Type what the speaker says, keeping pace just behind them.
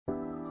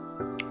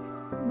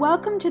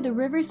Welcome to the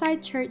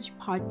Riverside Church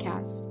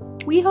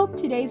podcast. We hope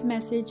today's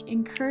message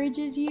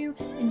encourages you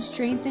and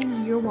strengthens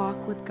your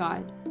walk with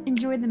God.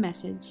 Enjoy the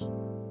message.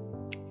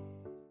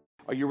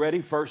 Are you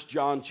ready? 1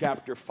 John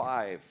chapter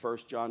 5. 1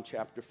 John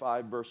chapter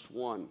 5, verse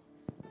 1.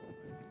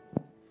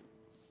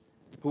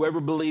 Whoever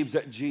believes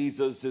that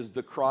Jesus is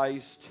the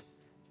Christ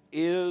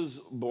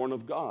is born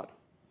of God.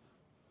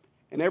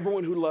 And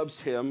everyone who loves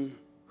him,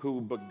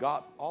 who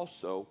begot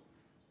also,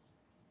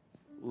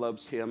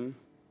 loves him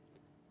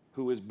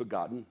who is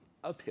begotten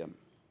of him.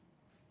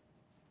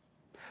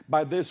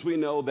 By this we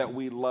know that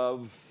we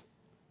love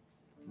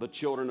the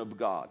children of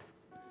God,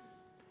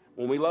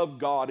 when we love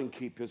God and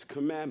keep his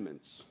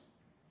commandments.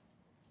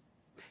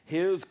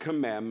 His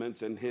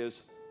commandments and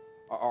his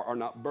are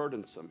not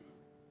burdensome.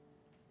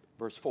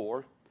 Verse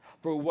 4,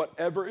 for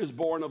whatever is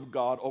born of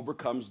God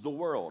overcomes the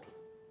world.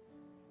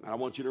 And I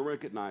want you to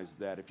recognize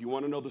that. If you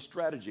want to know the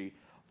strategy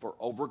for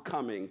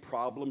overcoming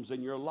problems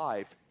in your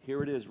life,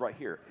 here it is right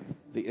here.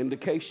 The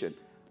indication.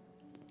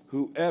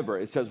 Whoever,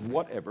 it says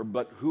whatever,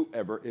 but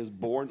whoever is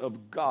born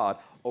of God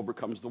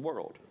overcomes the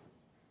world.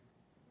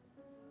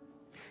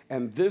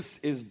 And this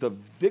is the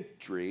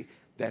victory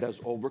that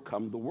has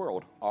overcome the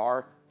world,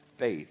 our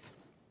faith.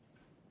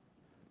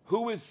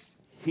 Who is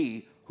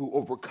he who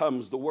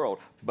overcomes the world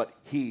but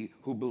he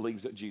who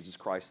believes that Jesus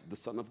Christ is the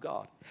Son of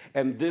God?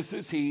 And this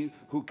is he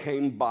who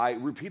came by,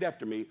 repeat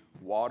after me,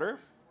 water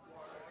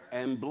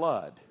and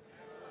blood.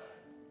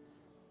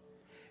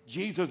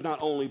 Jesus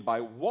not only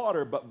by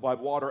water, but by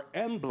water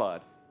and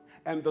blood.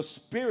 And the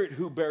Spirit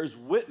who bears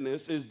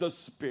witness is the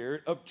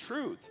Spirit of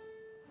truth.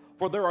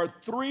 For there are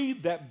three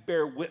that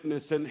bear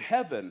witness in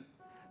heaven,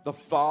 the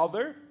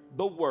Father,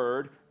 the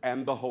Word,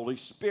 and the Holy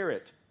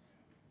Spirit.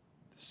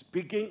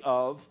 Speaking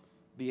of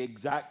the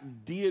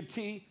exact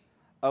deity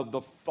of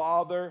the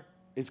Father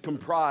is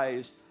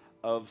comprised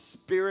of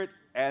Spirit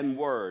and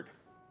Word.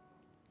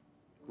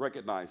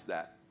 Recognize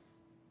that.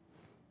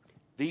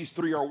 These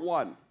three are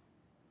one.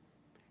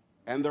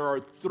 And there are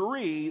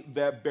three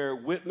that bear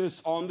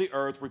witness on the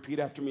earth. Repeat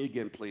after me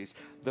again, please.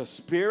 The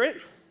Spirit,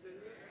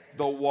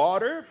 the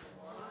water,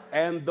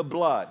 and the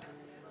blood.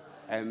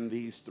 And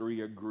these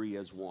three agree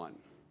as one.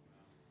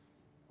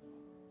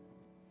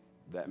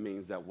 That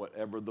means that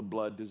whatever the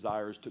blood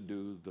desires to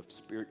do, the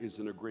Spirit is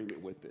in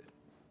agreement with it.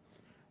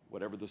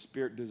 Whatever the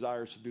Spirit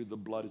desires to do, the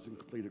blood is in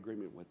complete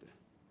agreement with it.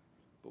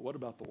 But what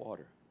about the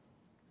water?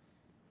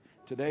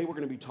 Today we're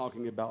going to be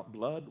talking about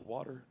blood,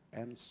 water,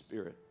 and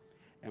Spirit.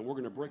 And we're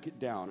going to break it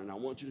down, and I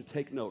want you to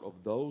take note of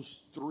those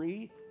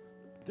three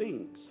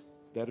things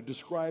that are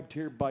described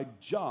here by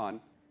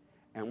John,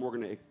 and we're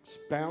going to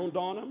expound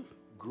on them,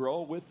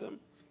 grow with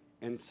them,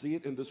 and see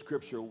it in the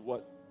Scripture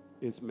what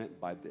is meant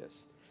by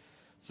this.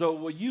 So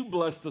will you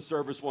bless the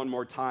service one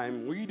more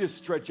time? Will you just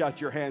stretch out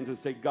your hands and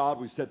say, God,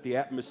 we set the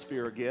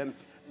atmosphere again.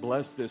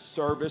 Bless this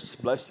service.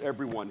 Bless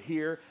everyone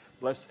here.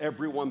 Bless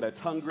everyone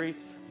that's hungry.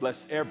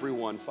 Bless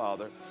everyone,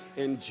 Father.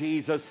 In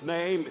Jesus'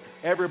 name,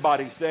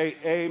 everybody say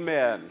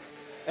amen.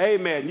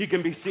 Amen. You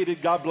can be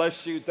seated. God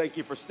bless you. Thank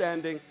you for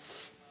standing.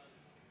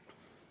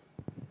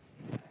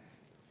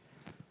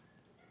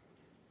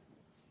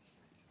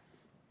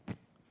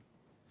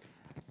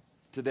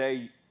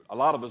 Today, a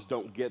lot of us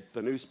don't get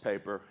the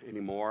newspaper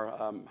anymore.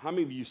 How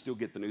many of you still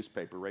get the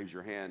newspaper? Raise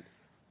your hand.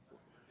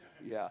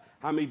 Yeah.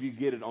 How many of you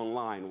get it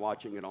online,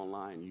 watching it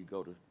online? You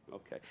go to,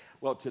 okay.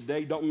 Well,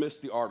 today, don't miss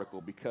the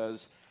article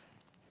because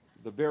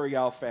the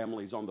Varial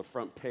family is on the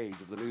front page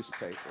of the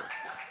newspaper.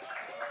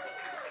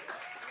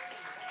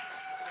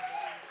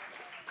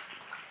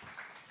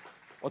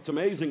 What's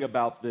amazing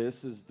about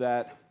this is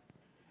that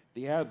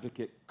the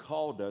Advocate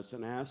called us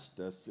and asked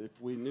us if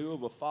we knew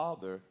of a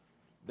father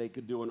they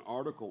could do an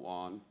article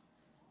on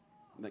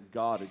that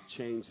God had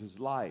changed his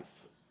life.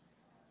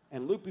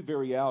 And Lupe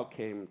Varial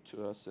came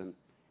to us,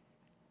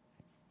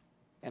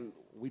 and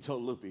we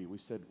told Lupe, we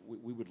said,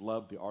 we would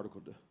love the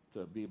article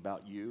to be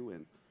about you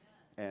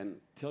and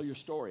tell your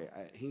story.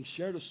 He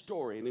shared a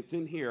story, and it's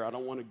in here. I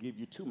don't want to give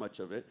you too much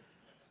of it,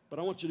 but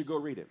I want you to go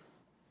read it.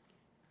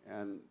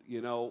 And,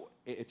 you know,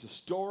 it's a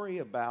story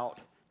about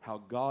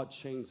how God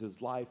changed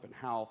his life and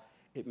how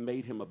it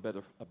made him a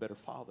better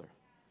father.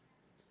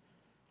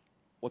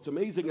 What's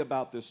amazing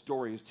about this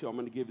story is, too, I'm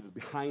going to give you the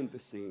behind the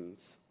scenes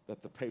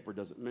that the paper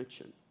doesn't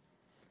mention.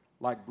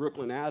 Like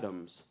Brooklyn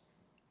Adams,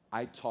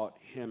 I taught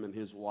him and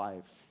his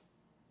wife,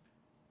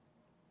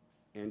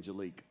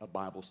 Angelique, a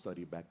Bible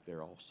study back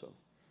there also.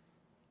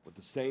 With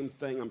the same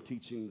thing I'm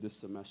teaching this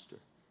semester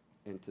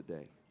and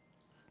today.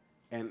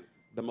 And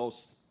the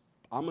most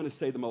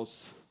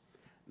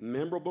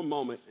memorable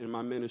moment in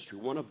my ministry,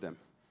 one of them,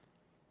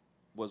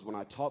 was when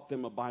I taught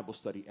them a Bible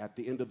study. At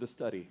the end of the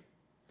study,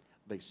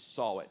 they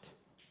saw it.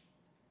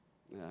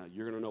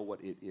 You're going to know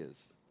what it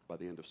is by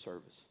the end of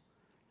service.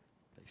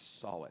 They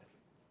saw it.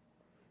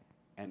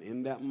 And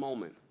in that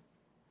moment,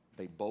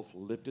 they both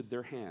lifted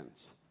their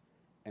hands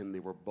and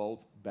they were both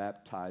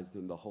baptized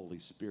in the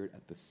Holy Spirit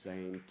at the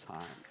same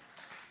time.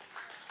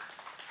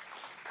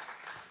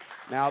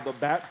 Now, the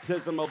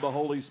baptism of the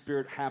Holy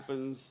Spirit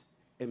happens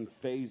in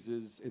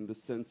phases in the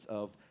sense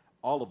of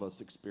All of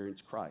us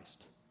experience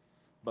Christ.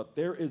 But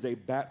there is a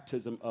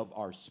baptism of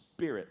our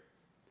spirit.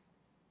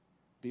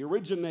 The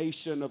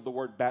origination of the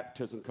word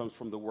baptism comes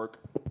from the word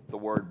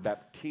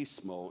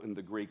baptismo in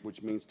the Greek,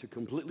 which means to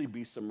completely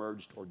be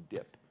submerged or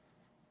dip.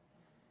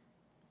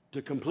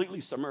 To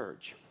completely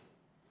submerge.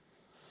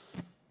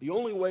 The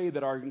only way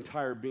that our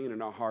entire being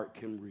and our heart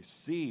can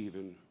receive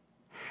and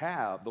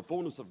have the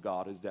fullness of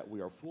God is that we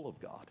are full of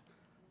God.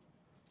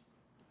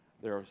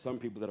 There are some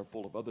people that are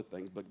full of other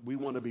things, but we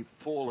want to be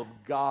full of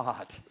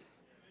God.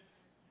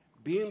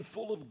 Being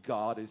full of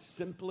God is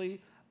simply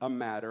a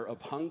matter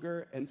of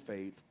hunger and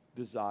faith,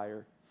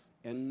 desire,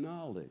 and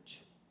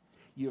knowledge.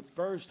 You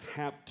first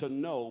have to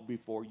know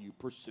before you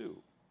pursue.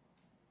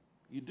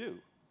 You do.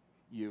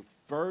 You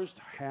first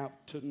have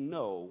to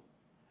know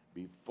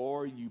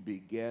before you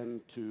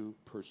begin to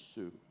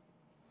pursue.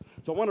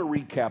 So I want to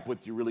recap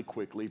with you really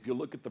quickly. If you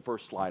look at the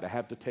first slide, I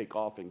have to take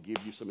off and give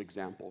you some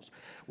examples.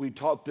 We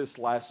taught this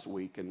last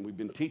week, and we've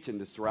been teaching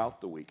this throughout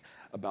the week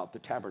about the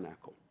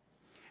tabernacle.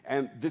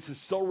 And this is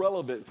so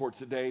relevant for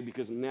today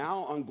because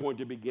now I'm going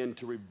to begin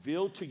to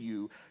reveal to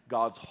you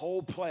God's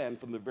whole plan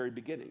from the very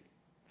beginning.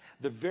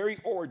 The very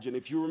origin,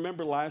 if you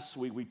remember last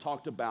week, we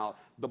talked about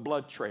the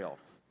blood trail.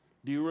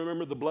 Do you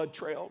remember the blood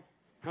trail?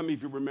 How many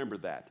of you remember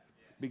that?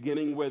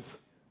 Beginning with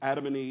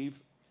Adam and Eve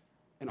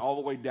and all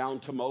the way down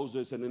to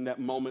Moses, and in that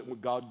moment when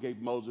God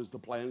gave Moses the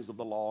plans of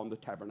the law and the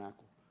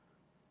tabernacle.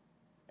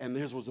 And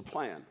his was the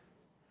plan.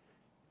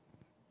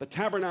 The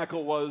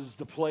tabernacle was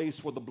the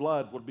place where the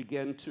blood would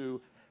begin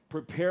to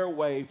prepare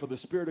way for the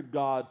Spirit of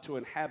God to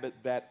inhabit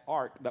that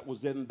ark that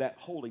was in that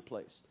holy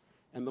place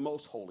and the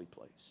most holy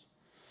place.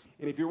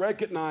 And if you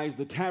recognize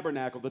the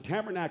tabernacle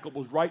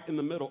was right in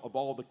the middle of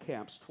all the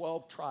camps,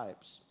 12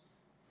 tribes.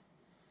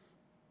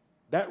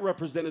 That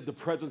represented the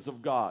presence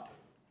of God.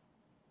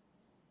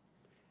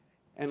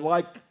 And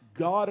like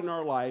God in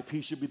our life,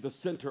 he should be the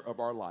center of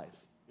our life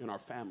in our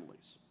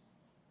families.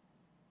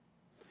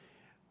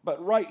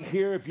 But right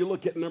here, if you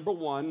look at number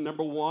one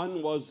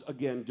was,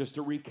 again, just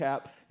to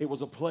recap, it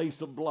was a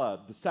place of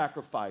blood, the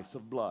sacrifice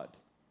of blood.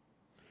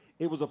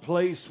 It was a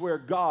place where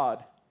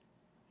God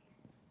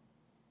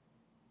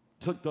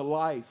took the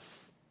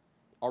life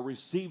or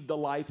received the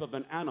life of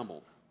an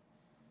animal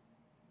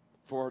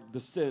for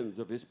the sins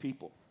of his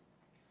people.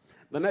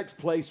 The next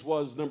place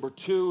was number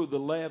two, the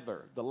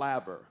laver.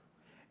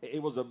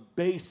 It was a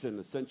basin,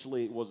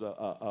 essentially. It was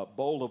a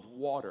bowl of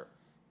water.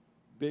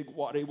 Big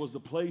water. It was the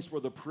place where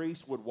the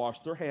priests would wash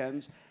their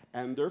hands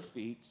and their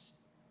feet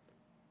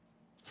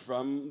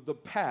from the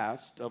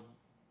past of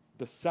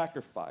the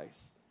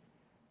sacrifice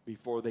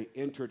before they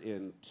entered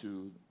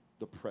into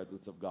the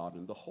presence of God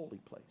in the holy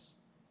place.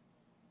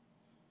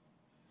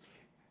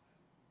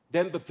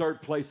 Then the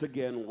third place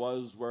again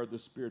was where the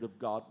Spirit of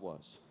God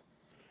was.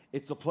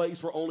 It's a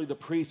place where only the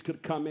priest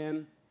could come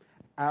in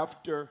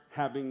after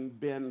having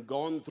been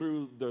gone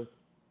through the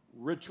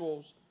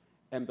rituals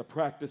and the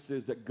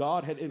practices that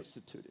God had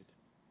instituted.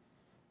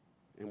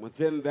 And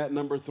within that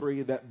number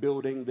three, that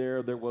building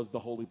there was the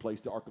holy place,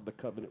 the Ark of the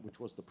Covenant, which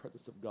was the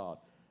presence of God,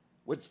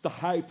 which the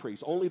high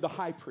priest, only the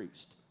high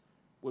priest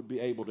would be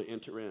able to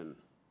enter in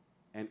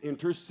and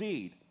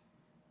intercede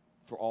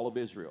for all of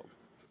Israel.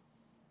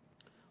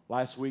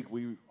 Last week,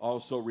 we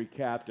also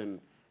recapped and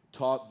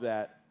taught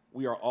that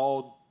we're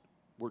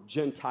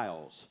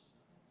Gentiles,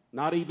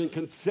 not even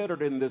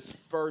considered in this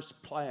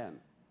first plan.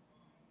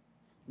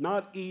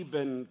 Not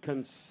even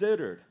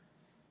considered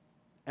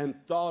and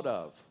thought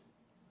of.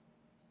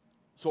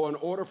 So in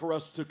order for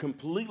us to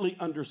completely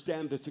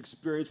understand this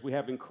experience we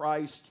have in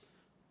Christ,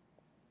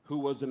 who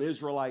was an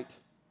Israelite,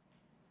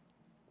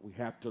 we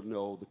have to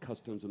know the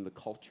customs and the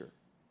culture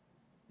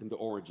and the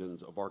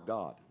origins of our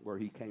God, where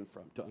he came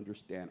from, to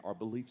understand our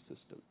belief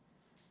system.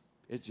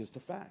 It's just a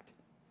fact.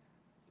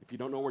 If you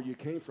don't know where you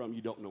came from,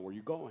 you don't know where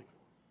you're going.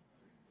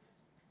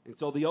 And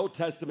so the Old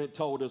Testament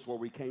told us where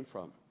we came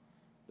from.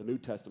 The New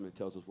Testament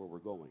tells us where we're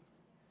going.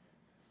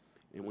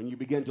 And when you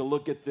begin to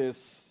look at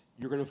this,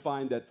 you're going to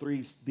find that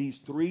these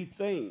three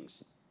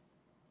things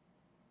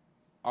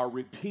are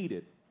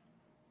repeated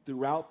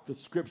throughout the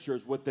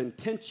scriptures with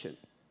intention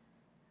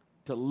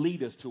to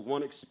lead us to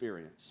one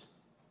experience.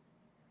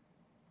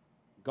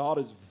 God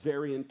is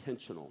very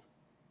intentional.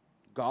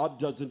 God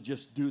doesn't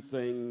just do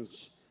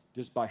things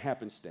just by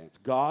happenstance.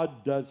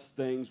 God does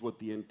things with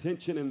the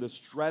intention and the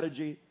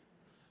strategy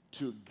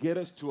to get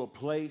us to a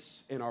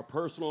place in our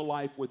personal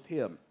life with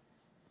him.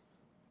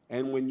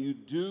 And when you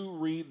do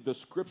read the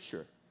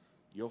scripture,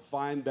 you'll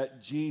find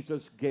that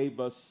Jesus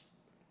gave us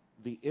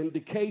the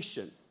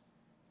indication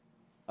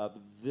of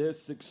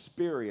this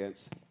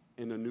experience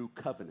in a new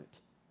covenant.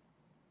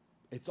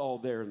 It's all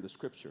there in the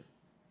scripture.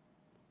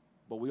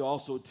 But we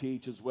also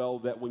teach as well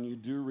that when you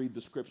do read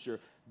the scripture,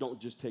 don't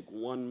just take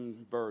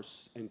one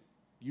verse and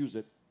use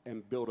it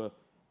and build a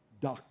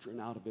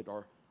doctrine out of it,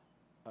 or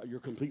your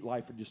complete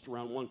life are just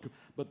around one.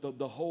 But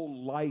the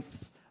whole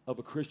life of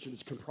a Christian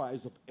is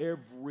comprised of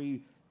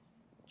every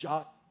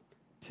jot,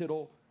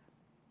 tittle,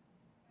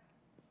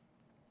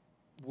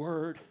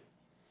 word,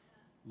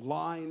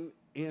 line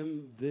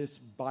in this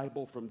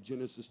Bible from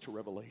Genesis to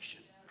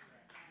Revelation.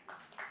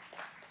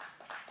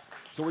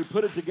 So we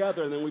put it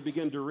together and then we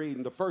begin to read.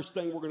 And the first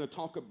thing we're going to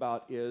talk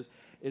about is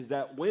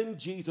that when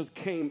Jesus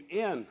came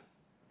in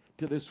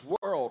to this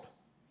world,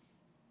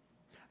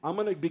 I'm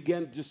going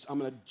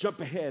to jump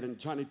ahead and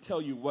try to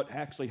tell you what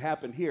actually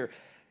happened here.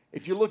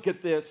 If you look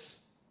at this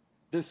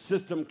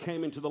system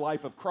came into the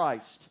life of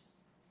Christ.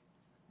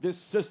 This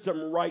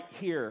system right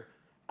here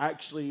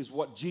actually is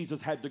what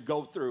Jesus had to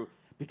go through,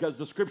 because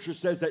the scripture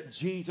says that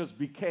Jesus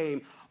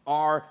became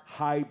our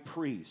high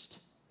priest.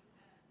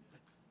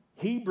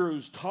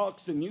 Hebrews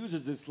talks and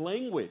uses this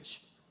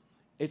language.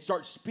 It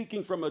starts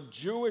speaking from a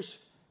Jewish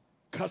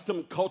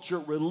custom, culture,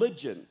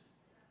 religion,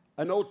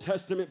 an Old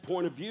Testament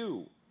point of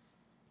view,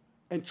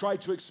 and try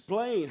to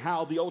explain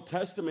how the Old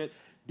Testament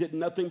did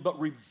nothing but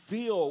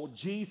reveal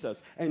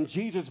Jesus. And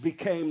Jesus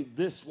became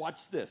this,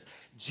 watch this.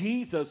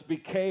 Jesus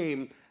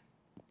became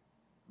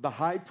the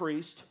high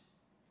priest.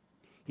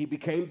 He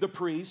became the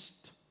priest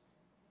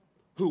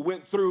who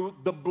went through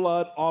the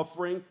blood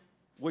offering,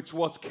 which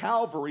was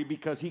Calvary,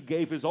 because he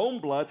gave his own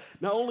blood.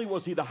 Not only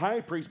was he the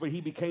high priest, but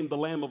he became the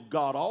Lamb of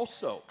God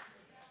also.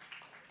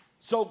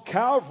 So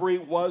Calvary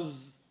was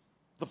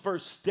the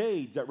first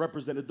stage that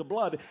represented the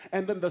blood.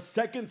 And then the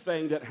second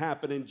thing that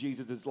happened in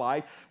Jesus'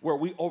 life, where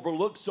we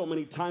overlook so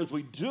many times,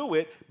 we do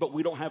it, but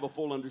we don't have a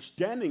full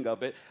understanding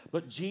of it.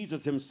 But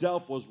Jesus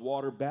himself was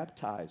water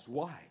baptized.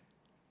 Why?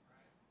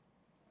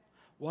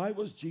 Why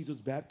was Jesus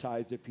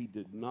baptized if he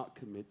did not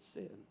commit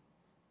sin?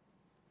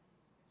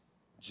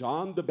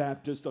 John the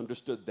Baptist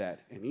understood that,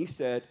 and he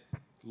said,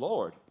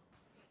 Lord,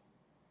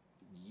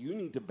 you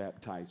need to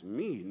baptize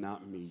me,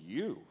 not me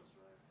you.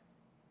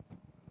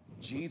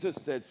 Jesus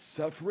said,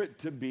 suffer it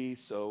to be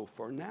so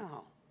for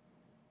now.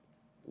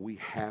 We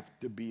have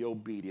to be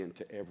obedient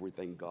to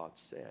everything God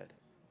said.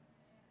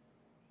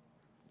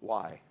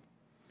 Why?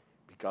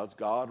 Because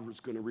God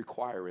was going to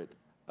require it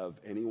of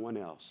anyone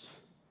else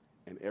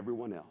and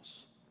everyone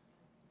else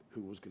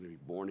who was going to be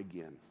born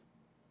again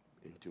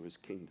into his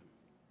kingdom.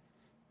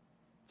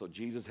 So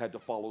Jesus had to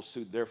follow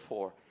suit.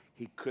 Therefore,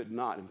 he could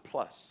not. And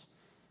plus,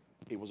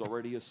 it was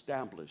already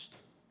established.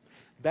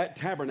 That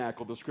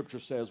tabernacle, the scripture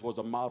says, was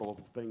a model of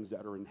things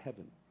that are in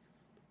heaven.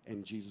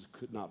 And Jesus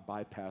could not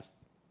bypass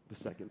the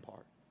second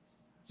part.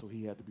 So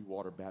he had to be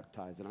water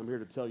baptized. And I'm here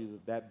to tell you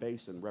that that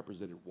basin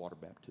represented water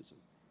baptism.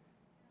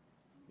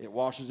 It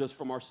washes us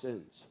from our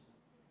sins.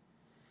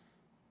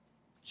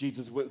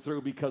 Jesus went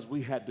through because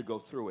we had to go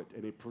through it.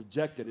 And it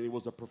projected, and it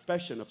was a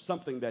profession of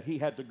something that he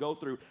had to go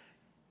through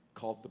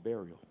called the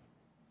burial.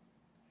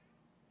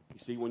 You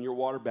see, when you're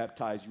water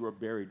baptized, you are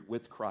buried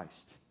with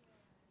Christ.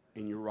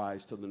 And you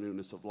rise to the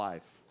newness of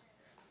life.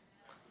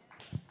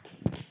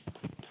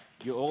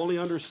 You only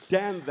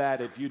understand that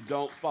if you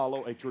don't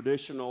follow a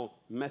traditional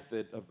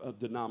method of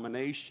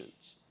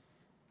denominations.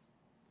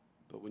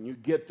 But when you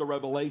get the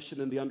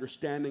revelation and the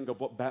understanding of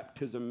what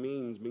baptism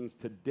means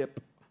to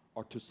dip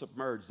or to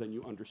submerge, then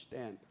you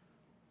understand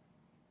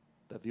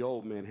that the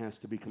old man has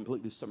to be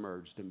completely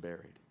submerged and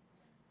buried.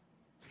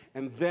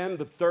 And then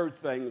the third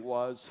thing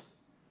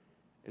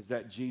is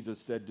that Jesus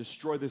said,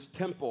 destroy this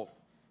temple.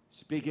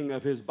 Speaking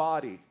of his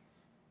body,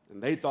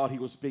 and they thought he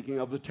was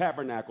speaking of the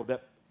tabernacle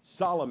that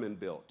Solomon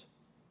built.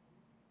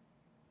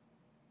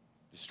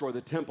 Destroy the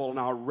temple and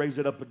I'll raise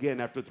it up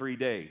again after 3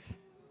 days.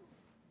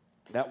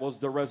 That was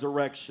the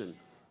resurrection.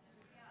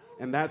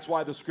 And that's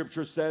why the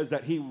scripture says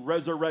that he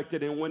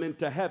resurrected and went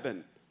into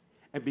heaven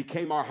and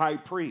became our high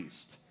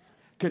priest,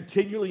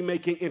 continually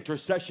making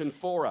intercession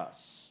for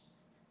us.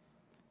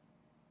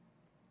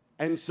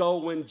 And so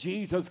when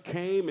Jesus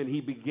came and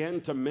he began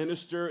to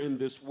minister in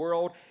this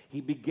world, he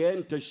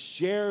began to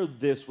share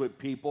this with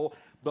people,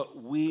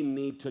 but we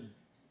need to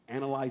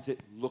analyze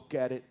it, look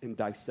at it, and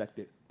dissect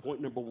it.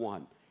 Point number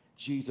one,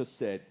 Jesus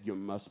said, you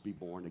must be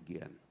born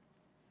again.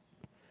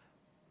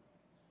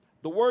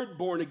 The word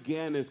born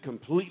again is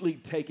completely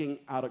taken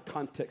out of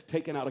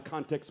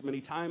context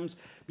many times,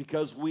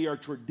 because we are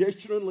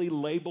traditionally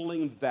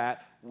labeling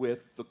that with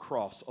the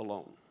cross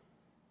alone.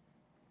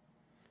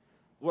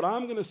 What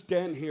I'm going to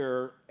stand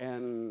here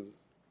and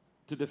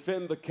to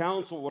defend the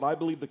counsel, what I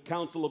believe the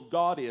counsel of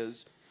God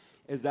is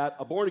that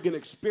a born again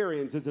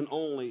experience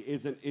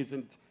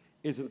isn't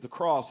the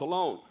cross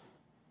alone.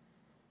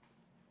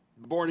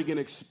 The born again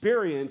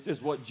experience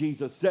is what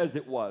Jesus says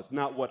it was,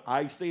 not what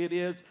I say it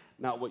is,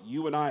 not what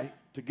you and I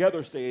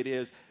together say it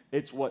is.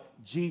 It's what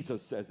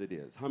Jesus says it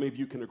is. How many of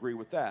you can agree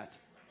with that?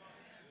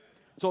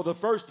 So the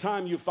first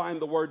time you find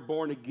the word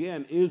born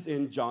again is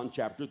in John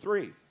chapter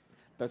 3.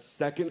 The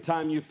second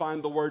time you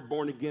find the word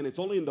born again, it's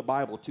only in the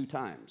Bible 2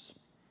 times.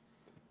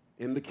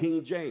 In the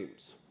King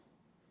James.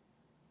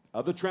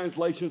 Other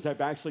translations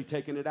have actually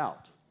taken it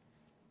out.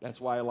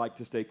 That's why I like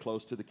to stay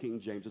close to the King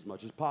James as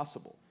much as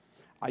possible.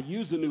 I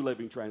use the New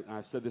Living Translation,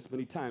 I've said this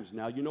many times.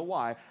 Now you know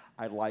why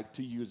I like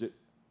to use it,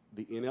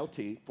 the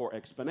NLT, for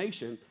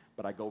explanation,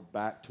 but I go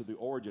back to the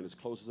origin as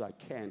close as I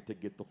can to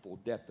get the full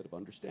depth of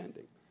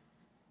understanding.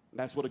 And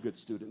that's what a good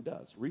student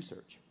does,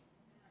 research.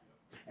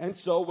 And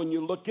so when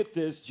you look at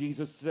this,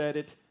 Jesus said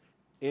it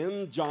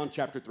in John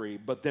chapter 3,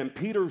 but then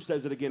Peter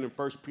says it again in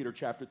 1 Peter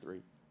chapter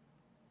 3.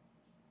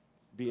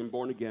 Being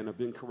born again of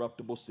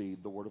incorruptible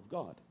seed, the word of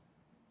God.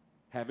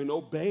 Having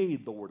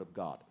obeyed the word of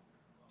God.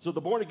 So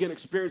the born again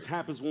experience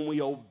happens when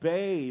we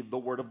obey the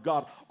word of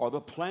God or the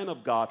plan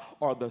of God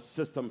or the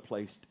system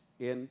placed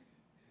in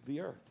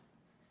the earth.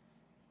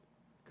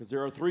 Because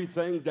there are three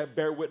things that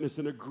bear witness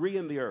and agree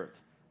in the earth: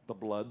 the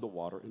blood, the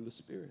water, and the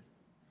spirit.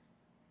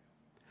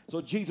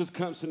 So Jesus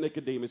comes to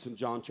Nicodemus in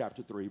John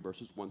chapter 3,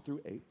 verses 1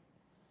 through 8.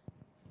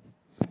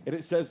 And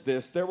it says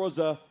this: there was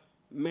a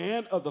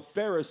man of the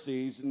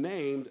Pharisees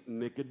named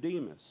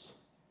Nicodemus,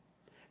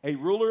 a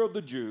ruler of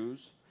the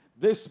Jews.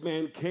 This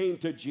man came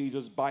to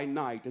Jesus by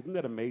night. Isn't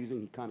that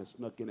amazing? He kind of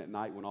snuck in at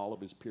night when all of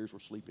his peers were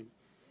sleeping.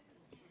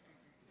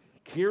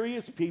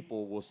 Curious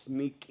people will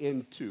sneak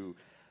into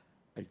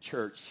a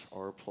church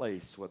or a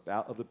place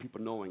without other people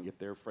knowing if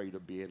they're afraid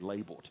of being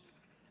labeled.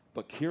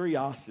 But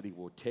curiosity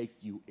will take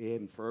you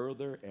in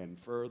further and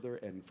further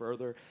and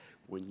further.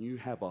 When you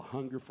have a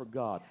hunger for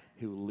God,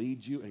 He will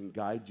lead you and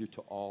guide you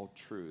to all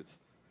truth.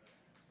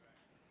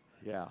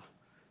 Yeah.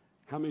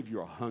 How many of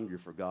you are hungry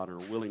for God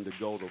and are willing to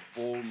go the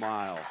full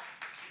mile?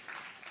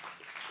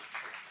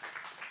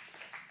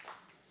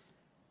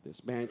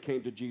 This man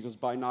came to Jesus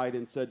by night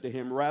and said to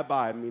him,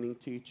 Rabbi, meaning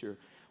teacher,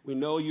 we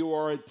know you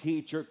are a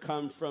teacher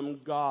come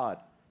from God.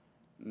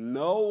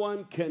 No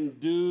one can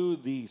do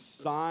these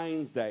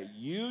signs that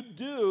you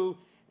do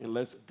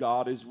unless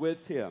God is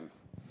with him.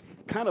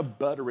 Kind of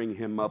buttering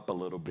him up a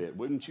little bit,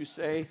 wouldn't you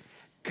say?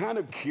 Kind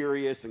of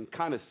curious and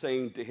kind of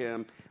saying to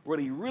him what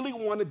he really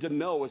wanted to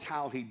know is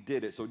how he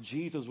did it. So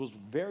Jesus was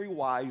very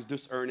wise,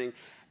 discerning,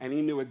 and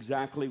he knew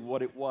exactly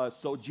what it was.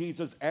 So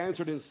Jesus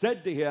answered and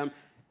said to him,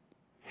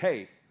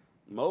 hey,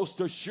 most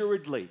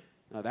assuredly,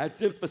 now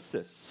that's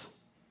emphasis,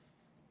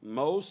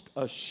 most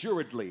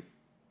assuredly,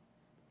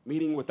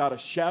 meaning without a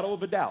shadow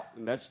of a doubt,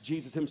 and that's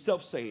Jesus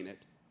himself saying it,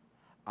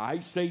 I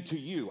say to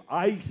you,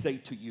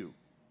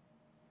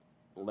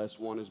 unless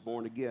one is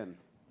born again,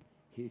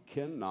 he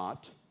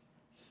cannot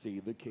see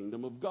the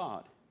kingdom of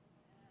God.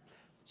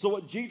 So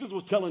what Jesus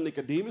was telling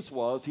Nicodemus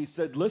was, he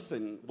said,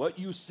 listen, what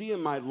you see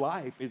in my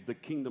life is the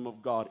kingdom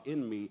of God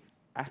in me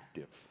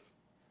active.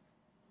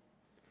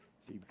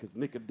 See, because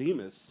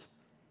Nicodemus,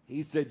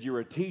 he said, you're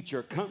a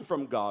teacher come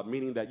from God,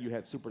 meaning that you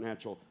had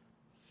supernatural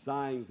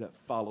signs that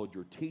followed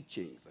your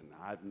teachings, and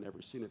I've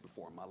never seen it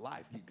before in my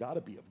life. You got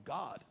to be of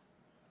God.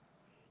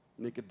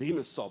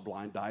 Nicodemus saw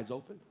blind eyes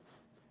open.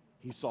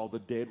 He saw the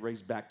dead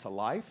raised back to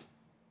life.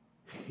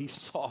 He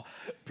saw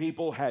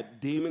people had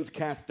demons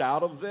cast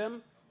out of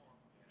them.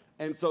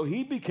 And so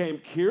he became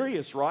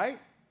curious, right?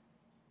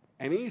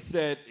 And he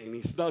said, and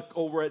he snuck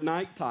over at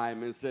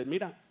nighttime and said,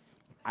 Mira,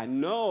 I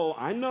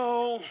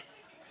know,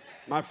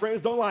 my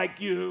friends don't like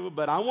you,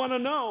 but I want to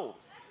know,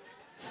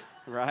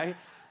 right?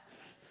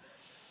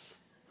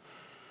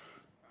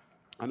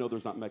 I know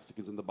there's not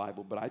Mexicans in the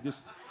Bible, but it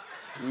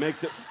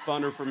makes it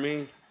funner for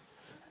me.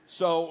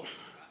 So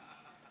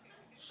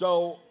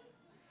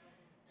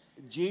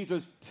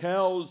Jesus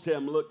tells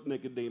him, look,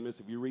 Nicodemus,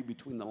 if you read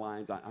between the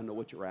lines, I know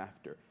what you're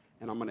after,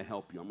 and I'm going to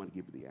help you. I'm going to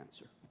give you the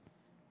answer.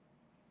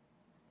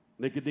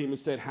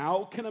 Nicodemus said,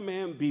 how can a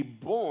man be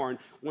born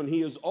when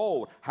he is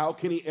old? How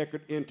can he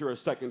enter a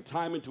second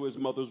time into his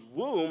mother's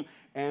womb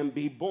and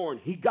be born?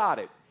 He got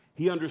it.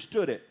 He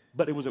understood it,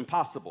 but it was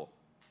impossible.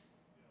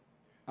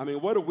 I mean,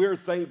 what a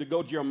weird thing to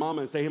go to your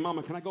mama and say, hey,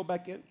 mama, can I go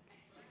back in?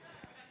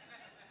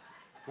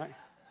 Right?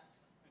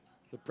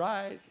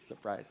 Surprise,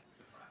 surprise.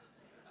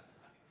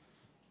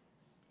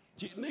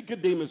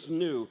 Nicodemus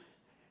knew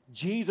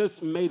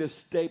Jesus made a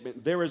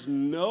statement. There is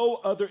no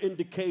other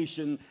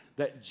indication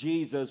that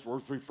Jesus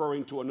was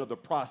referring to another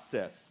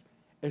process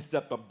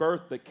except a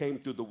birth that came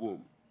through the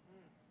womb.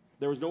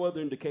 There was no other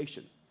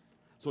indication.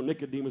 So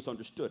Nicodemus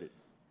understood it.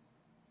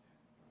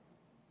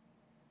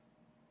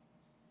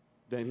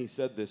 Then he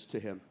said this to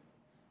him.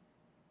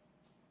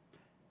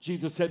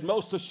 Jesus said,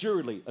 most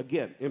assuredly,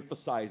 again,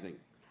 emphasizing,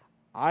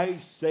 I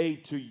say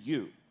to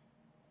you,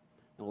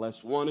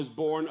 unless one is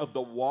born of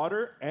the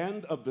water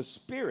and of the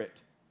Spirit,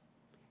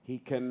 he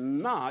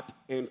cannot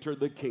enter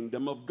the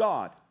kingdom of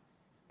God.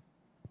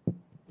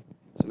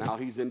 So now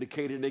he's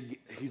indicating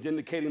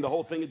the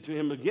whole thing to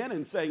him again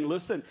and saying,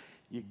 listen,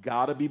 you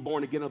got to be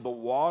born again of the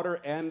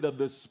water and of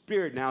the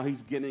Spirit. Now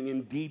he's getting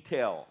in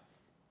detail.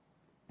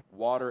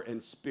 Water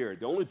and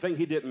Spirit. The only thing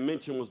he didn't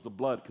mention was the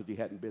blood because he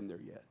hadn't been there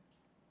yet.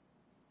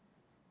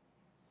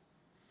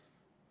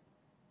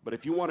 But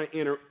if you want to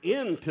enter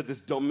into this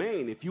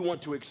domain, if you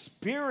want to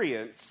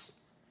experience,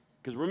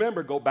 because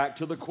remember, go back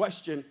to the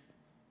question,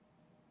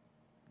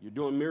 you're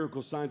doing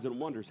miracles, signs, and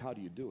wonders, how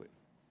do you do it?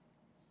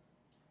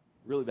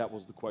 Really, that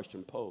was the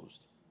question posed.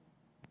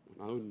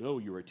 I know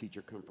you're a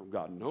teacher come from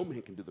God. No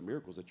man can do the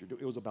miracles that you're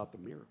doing. It was about the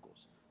miracles.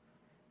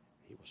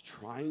 He was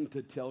trying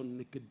to tell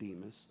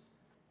Nicodemus,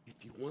 if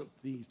you want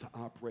these to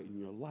operate in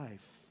your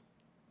life,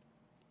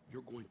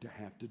 you're going to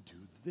have to do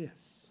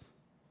this.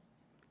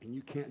 And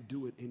you can't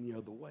do it any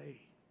other way.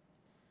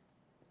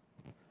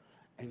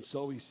 And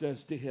so he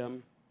says to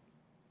him,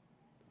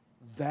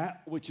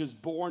 That which is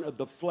born of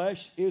the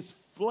flesh is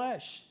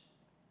flesh.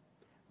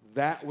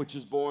 That which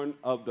is born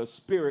of the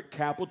Spirit,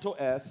 capital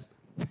S,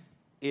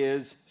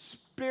 is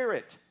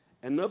spirit.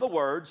 In other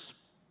words,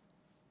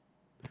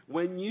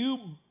 when you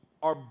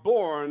are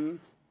born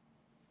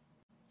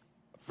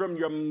from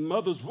your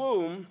mother's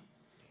womb,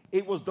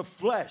 it was the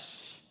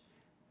flesh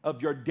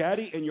of your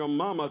daddy and your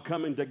mama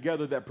coming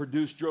together that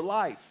produced your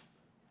life.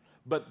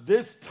 But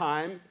this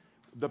time,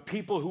 the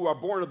people who are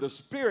born of the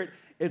Spirit,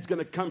 it's going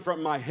to come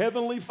from my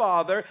heavenly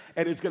Father,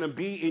 and it's going to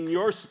be in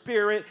your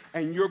spirit,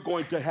 and you're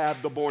going to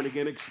have the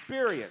born-again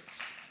experience.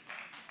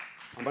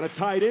 I'm going to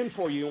tie it in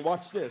for you, and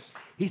watch this.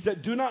 He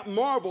said, do not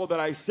marvel that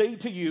I say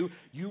to you,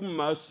 you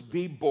must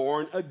be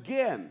born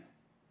again.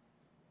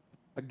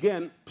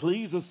 Again,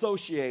 please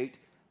associate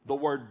the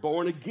word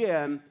born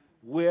again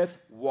with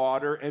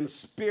water and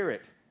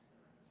spirit.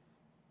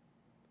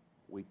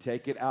 We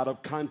take it out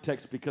of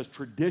context because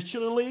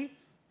traditionally,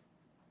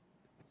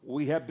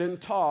 we have been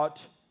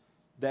taught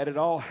that it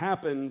all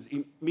happens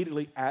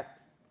immediately at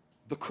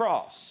the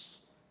cross.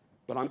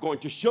 But I'm going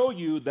to show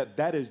you that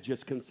that is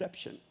just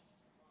conception.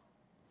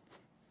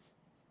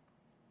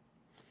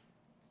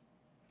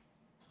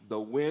 The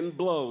wind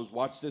blows.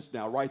 Watch this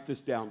now. Write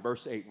this down.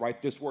 Verse 8.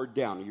 Write this word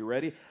down. Are you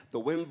ready? The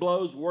wind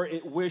blows where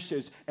it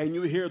wishes, and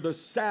you hear the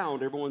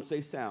sound. Everyone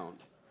say sound.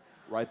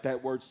 Write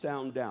that word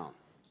sound down.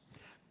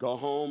 Go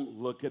home,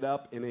 look it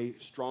up in a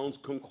Strong's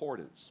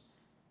Concordance.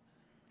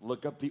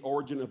 Look up the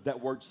origin of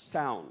that word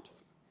sound.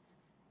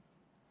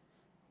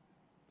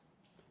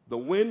 The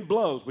wind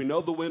blows. We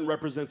know the wind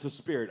represents a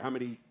spirit. How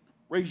many?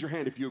 Raise your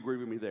hand if you agree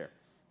with me there.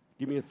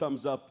 Give me a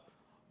thumbs up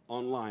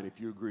online if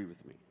you agree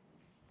with me.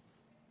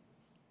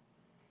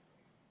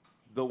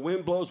 The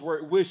wind blows where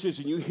it wishes,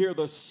 and you hear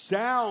the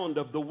sound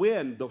of the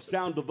wind. The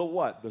sound of the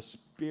what? The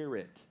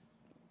Spirit.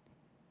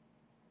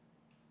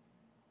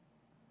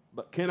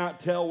 But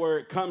cannot tell where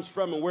it comes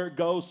from and where it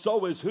goes.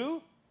 So is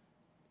who?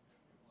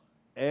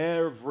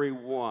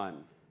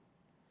 Everyone.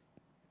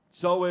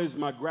 So is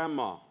my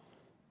grandma.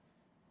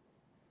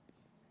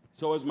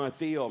 So is my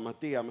Theo, my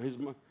tia.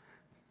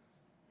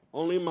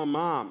 Only my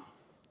mom.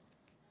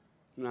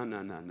 No.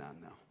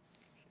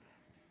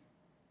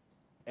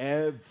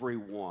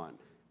 Everyone.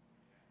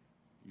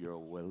 Your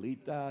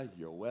abuelita,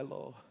 your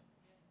abuelo,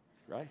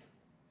 right?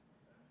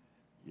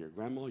 Your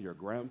grandma, your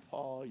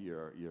grandpa,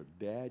 your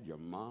dad, your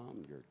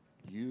mom,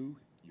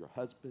 your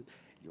husband,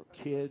 your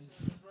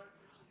kids,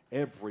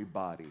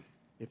 everybody.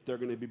 If they're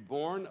going to be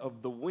born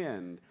of the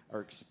wind or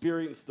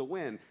experience the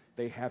wind,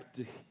 they have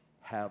to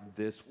have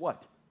this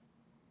what?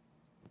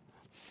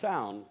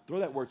 Sound. Throw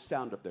that word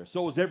sound up there.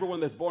 So is everyone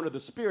that's born of the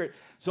Spirit.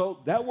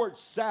 So that word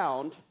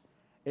sound,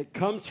 it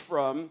comes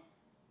from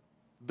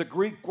the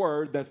Greek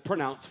word that's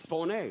pronounced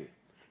phone.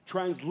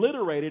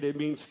 Transliterated, it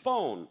means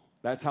phone.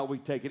 That's how we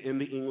take it in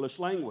the English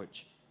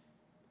language.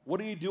 What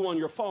do you do on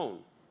your phone?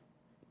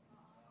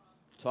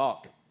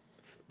 Talk.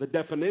 The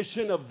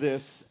definition of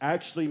this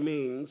actually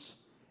means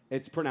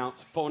it's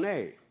pronounced phone.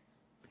 It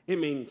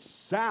means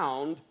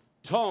sound,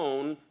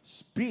 tone,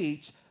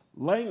 speech,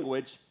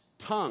 language,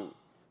 tongue.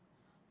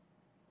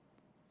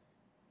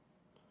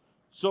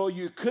 So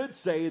you could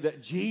say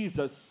that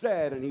Jesus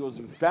said, and he was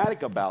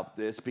emphatic about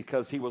this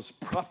because he was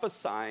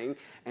prophesying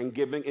and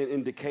giving an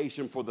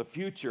indication for the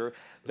future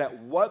that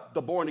what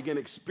the born-again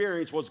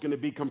experience was going to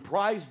be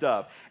comprised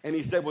of. And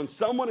he said, when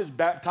someone is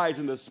baptized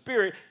in the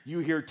Spirit, you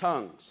hear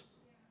tongues.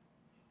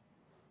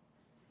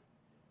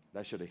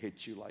 That should have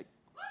hit you like,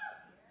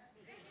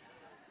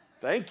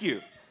 thank you.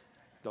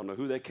 Don't know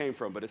who that came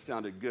from, but it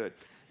sounded good.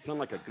 It sounded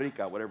like a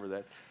Grica, whatever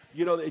that.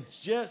 You know, it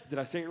just, did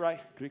I say it right?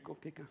 Grico,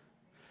 Kika?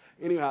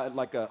 Anyway,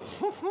 like a,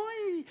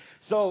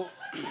 so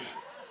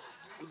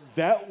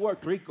that word,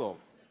 Rico,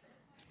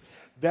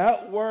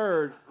 that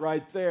word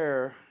right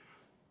there,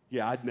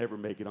 yeah, I'd never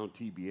make it on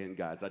TBN,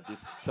 guys. I'm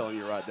just telling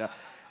you right now.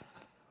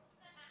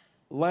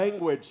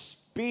 Language,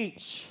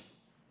 speech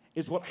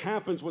is what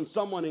happens when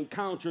someone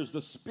encounters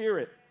the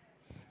Spirit.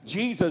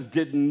 Jesus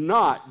did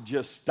not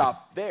just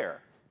stop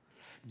there.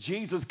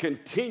 Jesus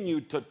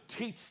continued to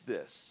teach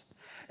this.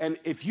 And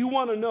if you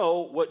want to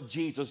know what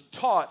Jesus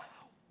taught,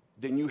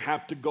 then you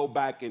have to go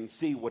back and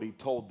see what he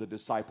told the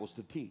disciples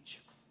to teach.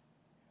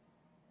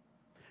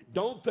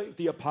 Don't think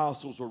the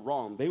apostles were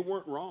wrong. They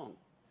weren't wrong.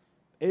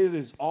 It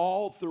is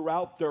all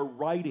throughout their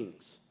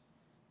writings.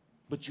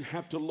 But you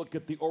have to look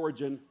at the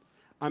origin.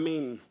 I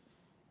mean,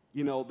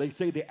 you know, they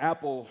say the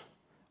apple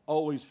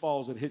always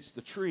falls and hits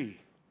the tree.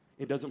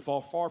 It doesn't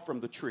fall far from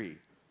the tree.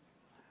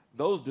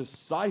 Those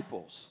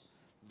disciples,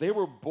 they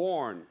were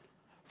born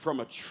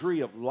from a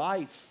tree of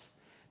life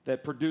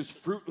that produced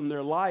fruit in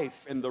their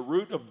life, and the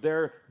root of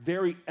their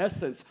very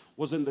essence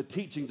was in the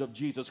teachings of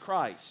Jesus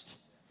Christ.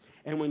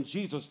 And when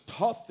Jesus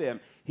taught them,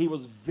 he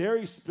was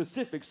very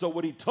specific. So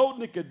what he told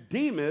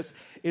Nicodemus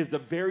is the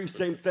very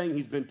same thing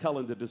he's been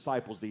telling the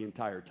disciples the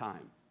entire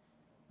time,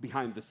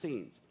 behind the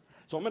scenes.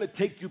 So I'm going to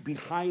take you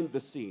behind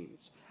the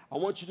scenes. I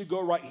want you to go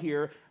right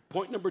here.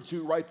 Point number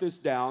 2, write this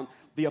down.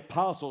 The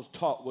apostles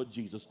taught what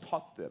Jesus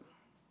taught them.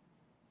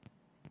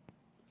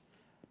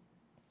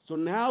 So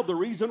now the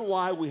reason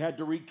why we had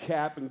to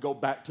recap and go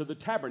back to the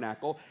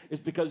tabernacle is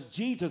because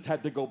Jesus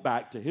had to go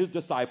back to his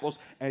disciples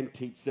and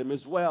teach them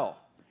as well.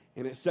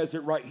 And it says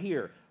it right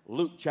here,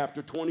 Luke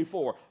chapter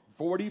 24,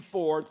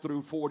 44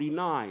 through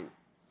 49.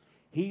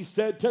 He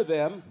said to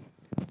them,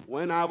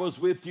 when I was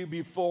with you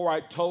before, I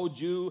told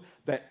you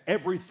that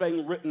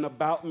everything written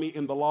about me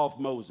in the law of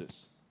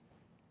Moses.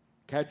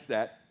 Catch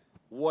that.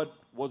 What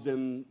was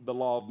in the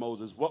law of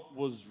Moses? What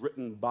was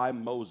written by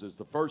Moses?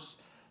 The first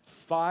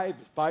five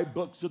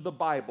books of the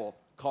Bible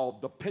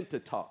called the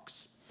Pentateuch.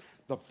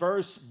 The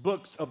first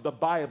books of the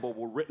Bible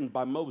were written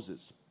by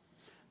Moses.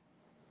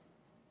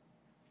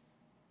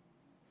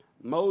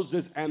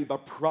 Moses and the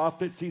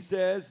prophets, he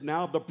says.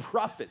 Now the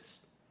prophets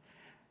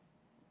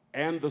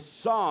and the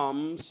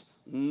Psalms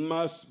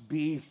must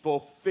be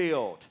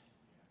fulfilled.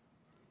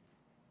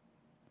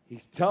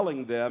 He's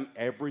telling them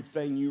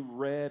everything you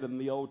read in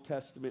the Old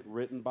Testament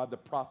written by the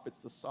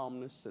prophets, the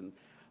psalmists, and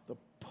the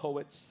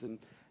poets. And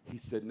he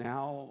said,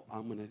 now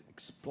I'm going to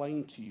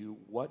explain to you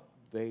what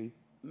they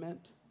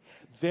meant.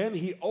 Then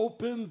he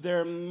opened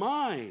their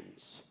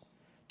minds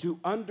to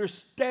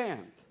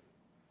understand.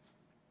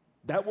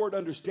 That word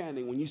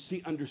understanding, when you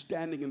see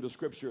understanding in the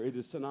scripture, it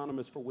is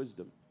synonymous for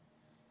wisdom.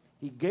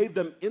 He gave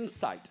them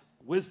insight,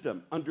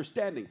 wisdom,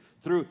 understanding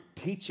through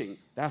teaching.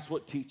 That's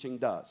what teaching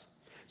does.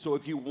 So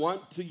if you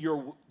want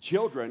your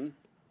children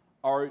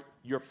or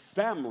your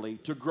family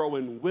to grow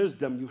in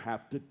wisdom, you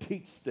have to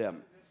teach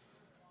them.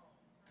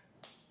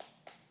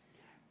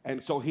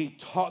 And so he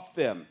taught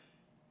them.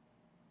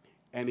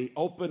 And he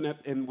opened up,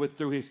 and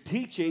through his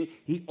teaching,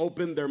 he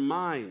opened their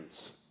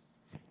minds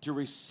to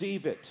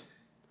receive it,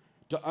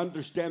 to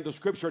understand the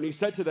scripture. And he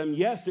said to them,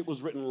 yes, it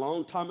was written a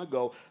long time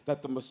ago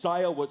that the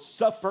Messiah would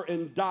suffer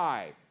and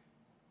die.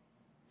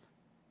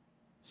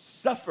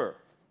 Suffer,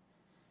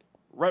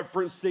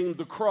 referencing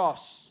the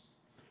cross.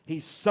 He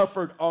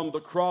suffered on the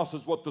cross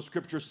is what the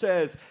scripture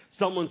says.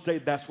 Someone say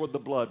that's where the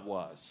blood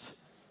was.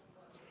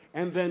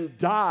 And then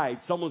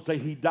died. Someone say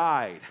he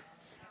died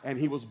and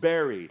he was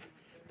buried.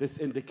 This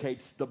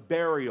indicates the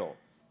burial.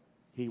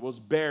 He was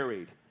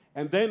buried.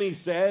 And then he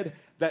said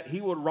that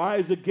he would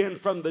rise again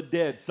from the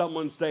dead.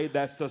 Someone say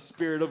that's the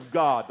Spirit of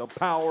God, the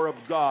power of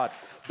God,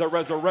 the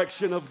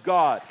resurrection of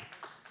God.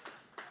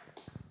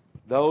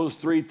 Those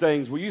three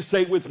things. Will you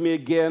say with me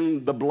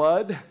again, the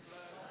blood,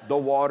 the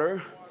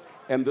water,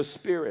 and the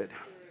Spirit?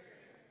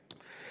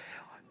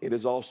 It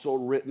is also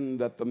written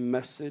that the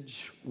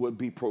message would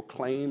be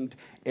proclaimed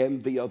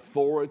and the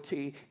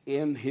authority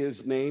in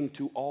his name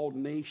to all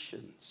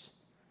nations.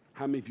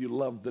 How many of you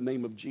love the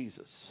name of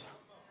Jesus?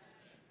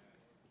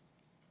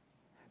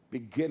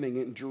 Beginning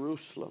in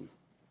Jerusalem.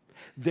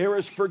 There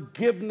is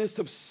forgiveness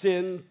of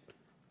sin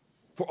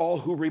for all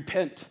who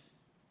repent.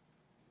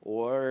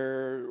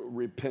 Or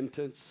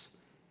repentance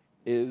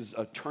is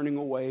a turning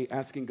away,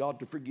 asking God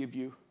to forgive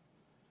you,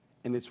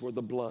 and it's where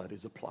the blood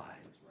is applied.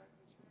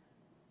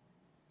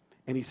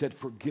 And he said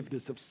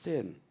forgiveness of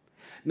sin.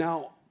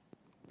 Now,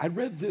 I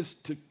read this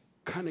to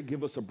kind of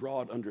give us a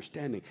broad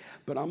understanding,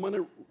 but I'm going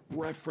to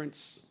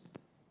reference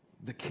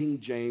the King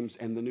James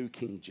and the New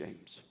King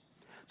James.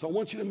 So I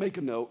want you to make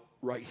a note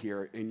right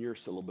here in your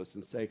syllabus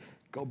and say,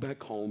 go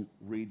back home,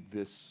 read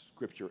this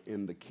scripture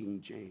in the King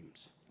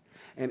James.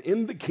 And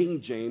in the King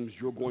James,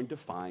 you're going to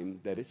find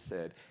that it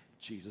said,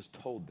 Jesus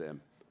told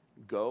them,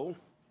 go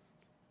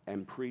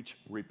and preach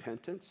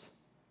repentance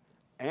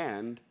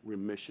and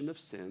remission of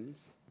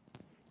sins,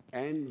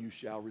 and you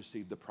shall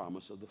receive the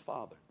promise of the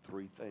Father.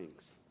 Three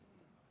things.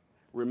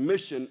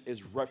 Remission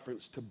is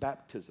reference to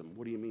baptism.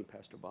 What do you mean,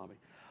 Pastor Bobby?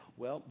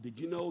 Well, did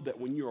you know that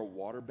when you are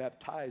water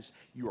baptized,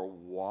 you are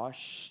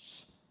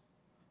washed?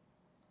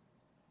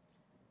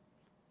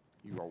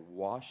 You are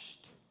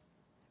washed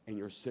and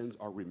your sins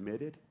are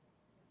remitted.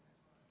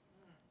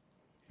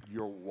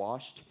 You're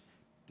washed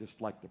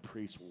just like the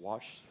priests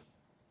washed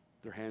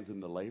their hands in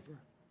the laver.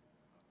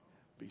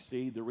 But you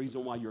see, the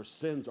reason why your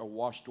sins are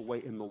washed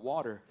away in the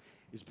water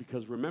is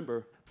because,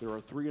 remember, there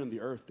are three on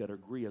the earth that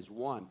agree as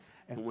one.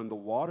 And when the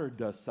water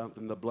does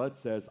something, the blood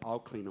says, I'll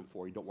clean them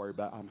for you. Don't worry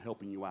about it. I'm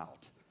helping you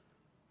out.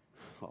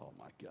 Oh,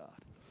 my God.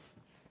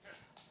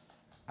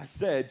 I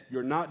said,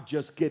 you're not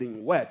just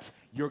getting wet.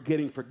 You're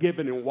getting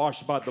forgiven and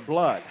washed by the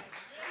blood.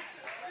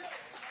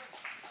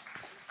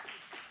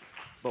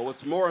 But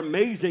what's more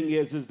amazing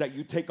is that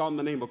you take on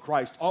the name of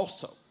Christ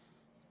also,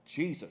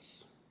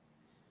 Jesus.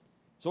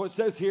 So it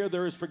says here,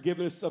 there is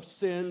forgiveness of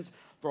sins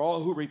for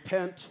all who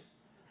repent,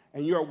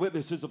 and you are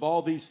witnesses of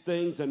all these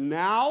things. And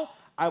now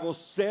I will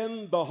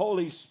send the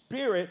Holy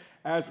Spirit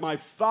as my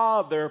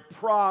Father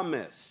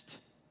promised.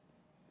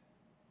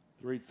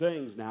 Three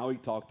things. Now he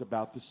talked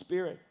about the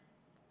Spirit.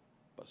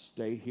 But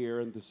stay here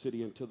in the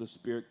city until the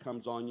Spirit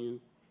comes on you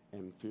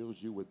and fills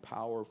you with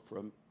power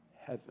from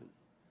heaven.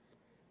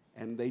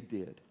 And they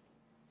did.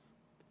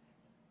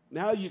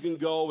 Now you can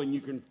go and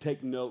you can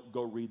take note,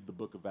 go read the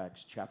book of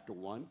Acts chapter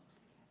 1.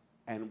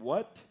 And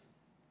what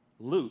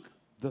Luke,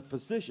 the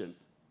physician,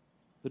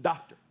 the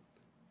doctor,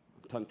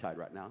 I'm tongue-tied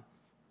right now,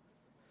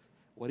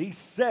 what he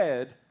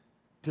said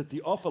to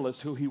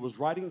Theophilus, who he was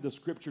writing the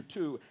scripture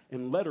to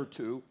and letter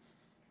to,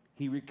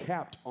 he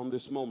recapped on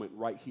this moment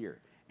right here.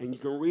 And you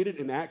can read it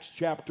in Acts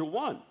chapter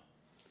 1.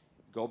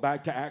 Go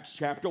back to Acts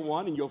chapter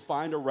 1 and you'll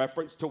find a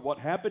reference to what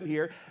happened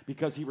here,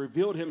 because he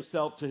revealed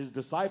himself to his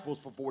disciples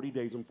for 40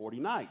 days and 40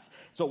 nights.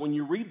 So when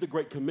you read the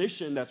Great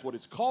Commission, that's what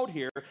it's called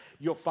here,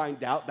 you'll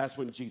find out that's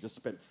when Jesus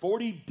spent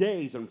 40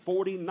 days and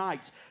 40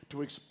 nights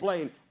to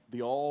explain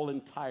the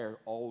entire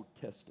Old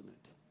Testament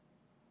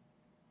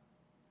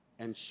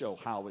and show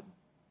how it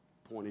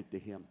pointed to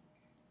him.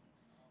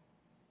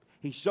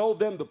 He showed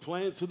them the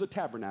plans to the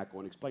tabernacle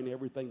and explained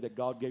everything that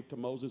God gave to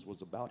Moses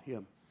was about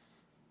him.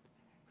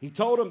 He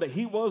told them that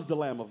he was the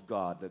Lamb of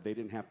God, that they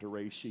didn't have to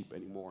raise sheep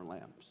anymore and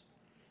lambs.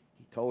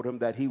 He told them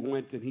that he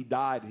went and he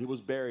died and he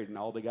was buried, and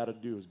all they got to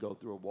do is go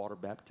through a water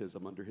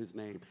baptism under his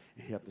name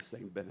and he have the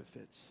same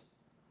benefits.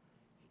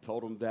 He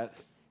told them that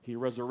he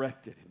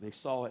resurrected and they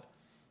saw it,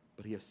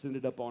 but he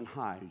ascended up on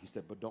high. He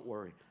said, but don't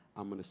worry,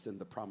 I'm going to send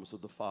the promise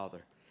of the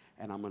Father,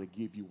 and I'm going to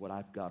give you what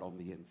I've got on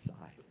the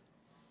inside.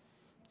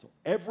 So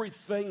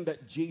everything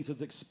that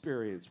Jesus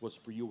experienced was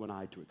for you and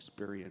I to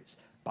experience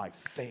by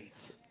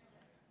faith.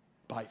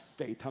 By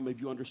faith. How many of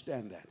you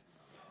understand that?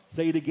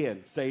 Say it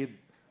again. Say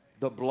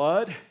the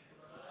blood,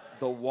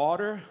 the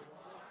water,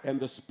 and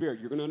the Spirit.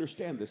 You're going to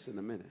understand this in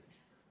a minute.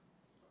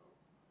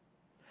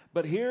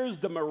 But here's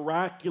the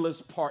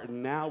miraculous part,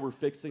 and now we're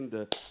fixing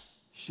to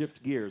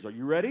shift gears. Are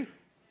you ready?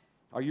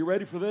 Are you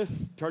ready for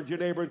this? Turn to your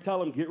neighbor and tell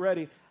them, get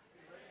ready.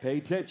 Pay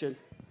attention.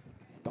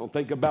 Don't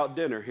think about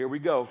dinner. Here we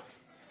go.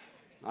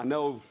 I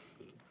know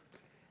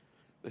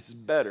this is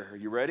better. Are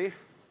you ready?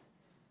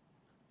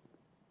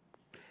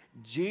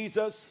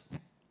 Jesus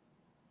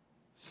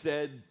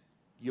said,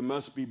 you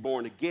must be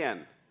born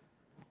again.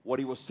 What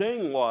he was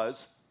saying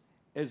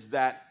is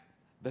that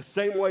the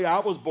same way I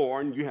was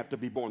born, you have to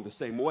be born the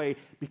same way,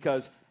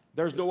 because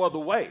there's no other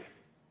way.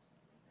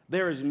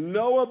 There is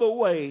no other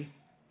way.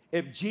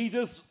 If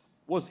Jesus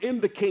was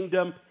in the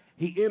kingdom,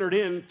 he entered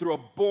in through a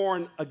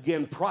born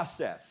again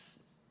process.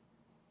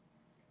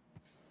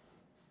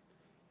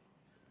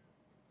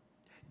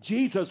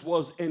 Jesus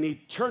was in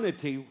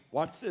eternity.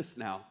 Watch this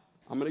now.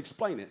 I'm going to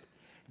explain it.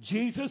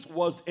 Jesus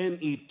was in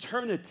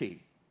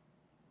eternity,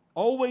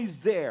 always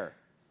there,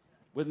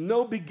 with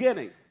no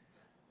beginning,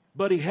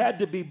 but he had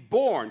to be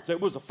born. So it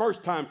was the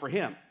first time for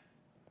him.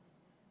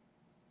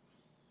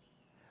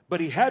 But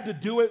he had to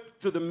do it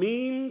through the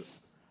means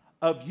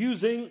of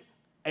using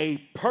a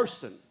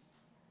person,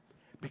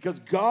 because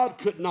God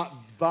could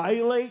not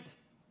violate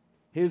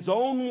his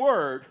own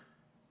word,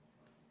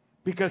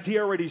 because he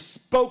already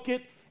spoke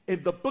it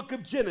in the book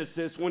of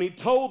Genesis when he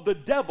told the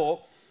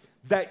devil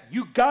that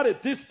you got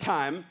it this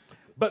time,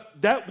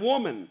 but that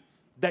woman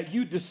that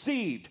you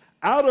deceived,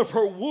 out of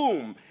her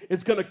womb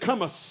is going to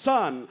come a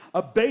son,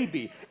 a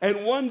baby,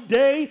 and one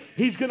day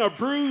he's going to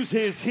bruise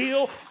his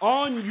heel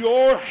on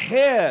your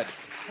head.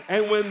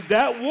 And when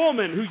that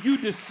woman who you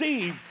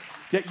deceived,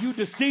 that you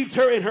deceived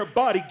her in her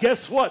body,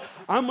 guess what?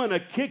 I'm going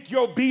to kick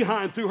your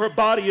behind through her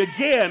body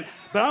again,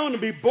 but I'm going to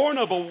be born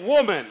of a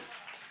woman.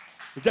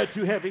 Is that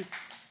too heavy?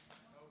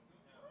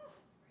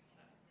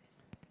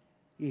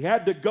 He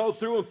had to go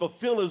through and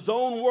fulfill his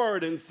own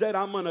word and said,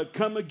 I'm going to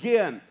come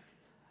again.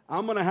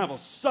 I'm going to have a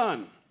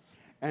son.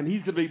 And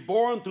he's going to be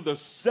born through the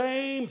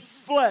same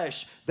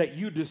flesh that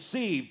you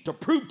deceived, to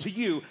prove to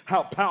you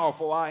how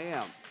powerful I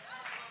am.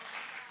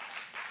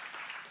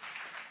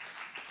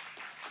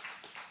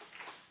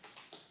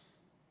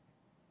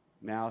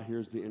 Now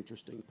here's the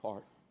interesting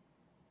part.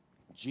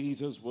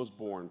 Jesus was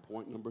born,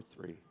 point number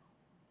 3.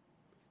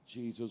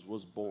 Jesus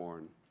was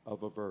born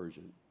of a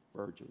virgin.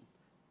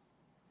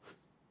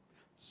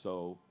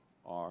 So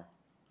are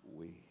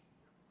we.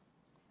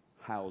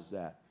 How's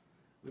that?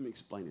 Let me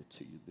explain it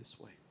to you this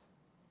way.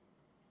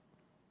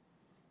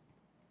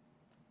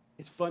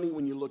 It's funny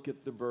when you look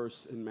at the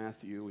verse in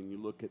Matthew and you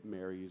look at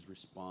Mary's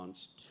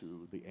response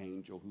to the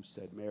angel who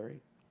said, Mary,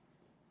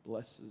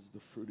 blessed is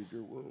the fruit of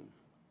your womb.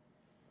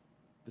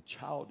 The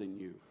child in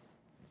you,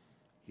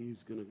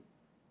 he's going to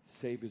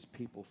save his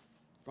people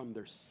from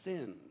their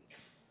sins.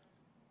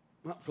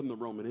 Not from the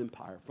Roman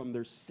Empire, from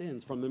their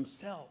sins, from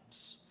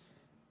themselves.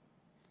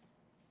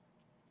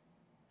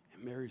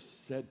 And Mary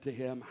said to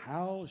him,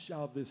 how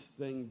shall this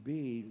thing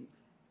be,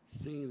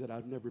 seeing that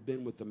I've never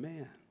been with a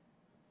man?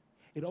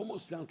 It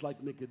almost sounds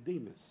like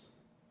Nicodemus.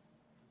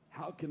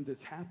 How can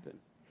this happen?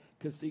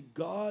 Because see,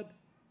 God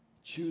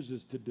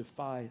chooses to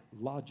defy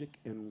logic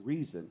and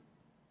reason.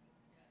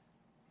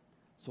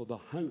 So the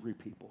hungry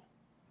people,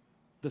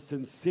 the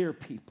sincere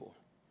people,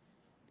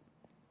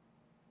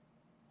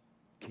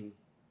 can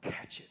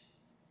catch it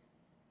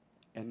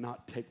and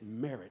not take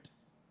merit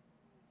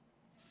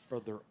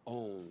for their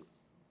own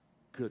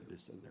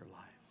goodness in their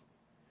life.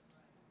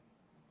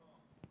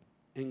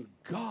 And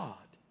God,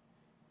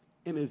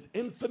 in his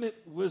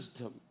infinite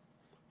wisdom,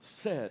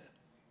 said,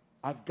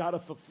 I've got to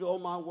fulfill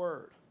my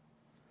word.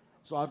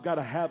 So I've got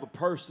to have a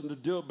person to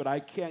do it, but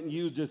I can't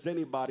use just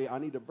anybody. I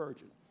need a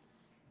virgin.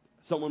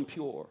 Someone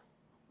pure,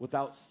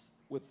 without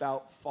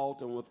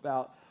fault and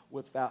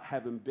without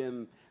having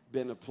been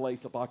a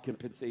place of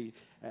occupancy.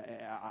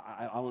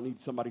 I don't need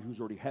somebody who's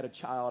already had a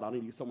child. I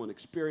need someone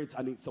experienced.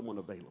 I need someone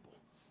available.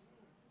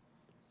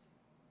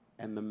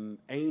 And the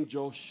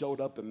angel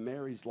showed up in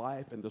Mary's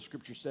life, and the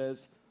scripture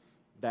says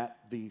that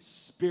the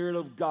Spirit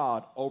of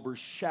God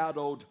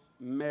overshadowed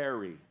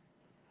Mary,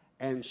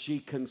 and she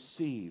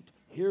conceived.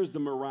 Here's the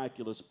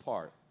miraculous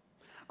part.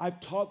 I've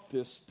taught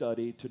this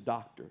study to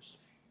doctors.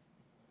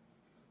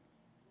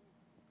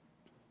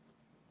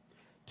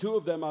 2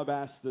 of them I've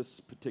asked this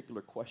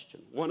particular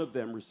question. One of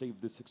them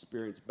received this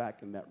experience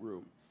back in that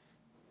room.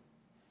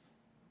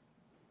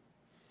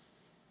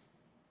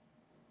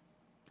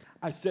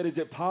 I said, is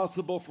it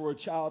possible for a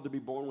child to be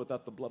born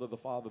without the blood of the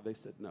father? They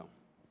said no.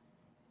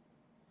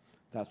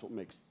 That's what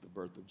makes the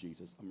birth of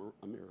Jesus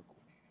a miracle.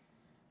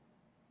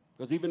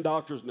 Because even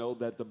doctors know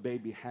that the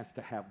baby has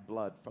to have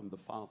blood from the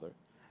father.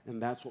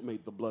 And that's what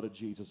made the blood of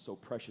Jesus so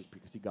precious,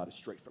 because he got it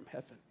straight from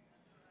heaven,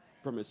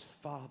 from his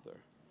father.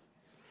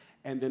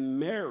 And then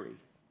Mary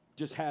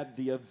just had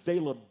the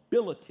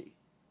availability.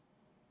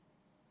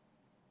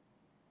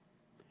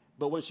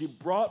 But when she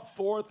brought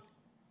forth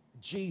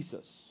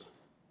Jesus,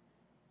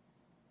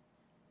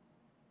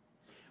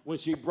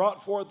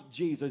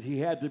 he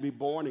had to be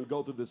born and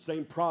go through the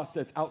same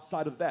process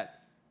outside of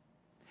that.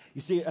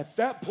 You see, at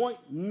that point,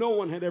 no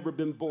one had ever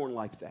been born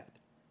like that.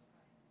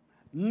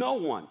 No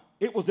one.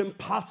 It was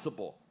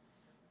impossible.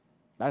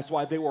 That's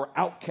why they were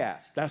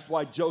outcasts. That's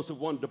why Joseph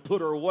wanted to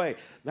put her away.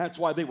 That's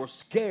why they were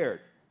scared.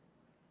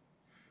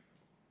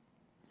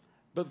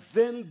 But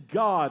then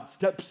God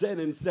steps in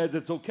and says,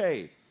 it's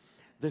okay.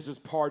 This is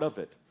part of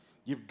it.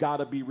 You've got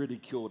to be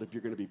ridiculed if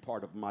you're going to be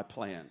part of my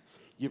plan.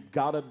 You've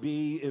got to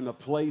be in a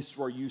place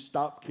where you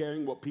stop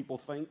caring what people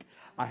think.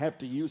 I have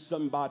to use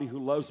somebody who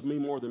loves me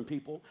more than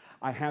people.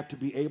 I have to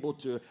be able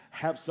to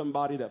have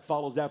somebody that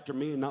follows after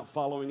me and not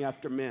following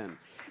after men.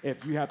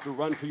 If you have to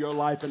run for your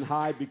life and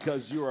hide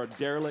because you're a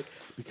derelict,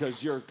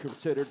 because you're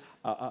considered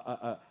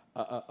an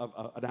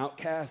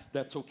outcast,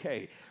 that's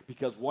okay.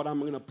 Because what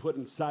I'm going to put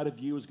inside of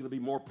you is going to be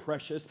more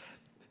precious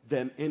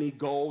than any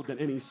gold, than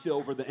any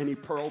silver, than any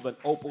pearl, than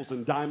opals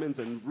and diamonds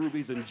and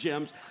rubies and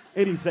gems,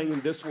 anything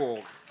in this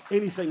world.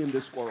 Anything in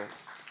this world.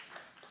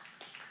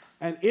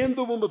 And in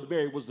the womb of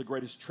Mary was the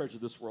greatest treasure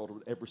this world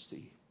would ever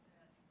see.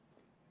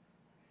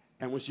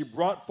 And when she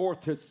brought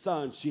forth his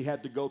son, she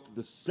had to go through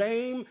the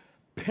same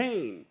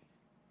pain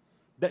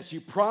that she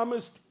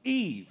promised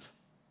Eve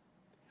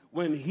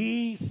when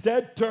he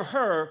said to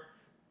her,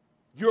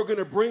 you're going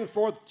to bring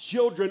forth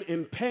children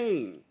in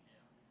pain.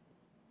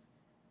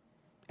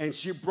 And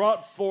she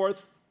brought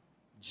forth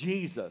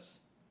Jesus.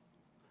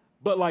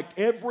 But like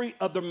every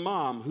other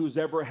mom who's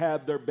ever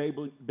had their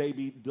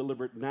baby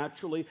delivered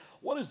naturally,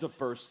 what is the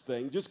first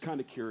thing? Just kind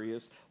of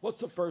curious.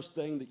 What's the first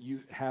thing that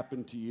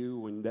happened to you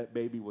when that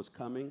baby was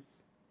coming?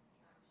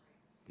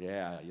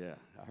 Yeah,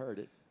 I heard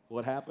it.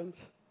 What happens?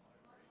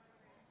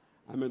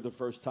 I remember the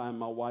first time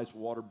my wife's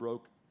water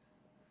broke.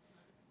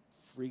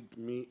 Freaked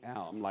me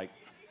out. I'm like,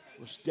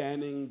 we're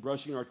standing,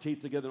 brushing our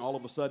teeth together, and all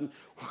of a sudden,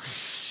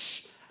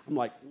 whoosh, I'm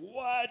like,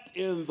 what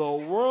in the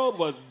world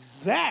was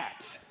that?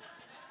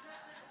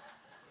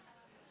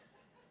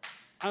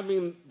 I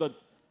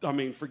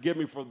mean, forgive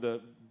me for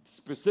the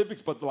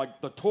specifics, but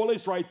the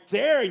toilet's right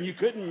there and you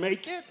couldn't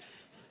make it?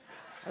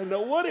 I didn't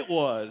know what it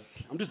was.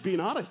 I'm just being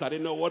honest. I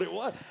didn't know what it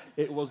was.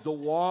 It was the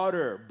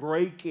water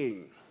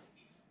breaking.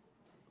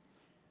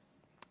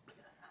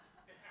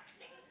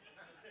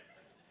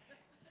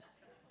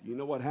 You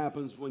know what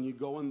happens when you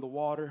go in the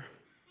water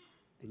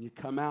and you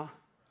come out?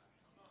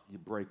 You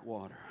break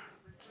water.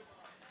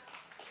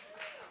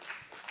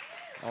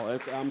 Oh,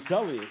 I'm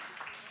telling you.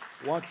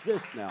 Watch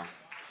this now.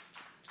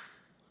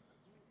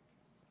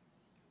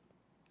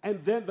 And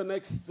then the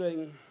next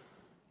thing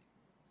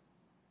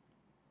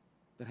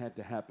that had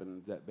to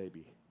happen, that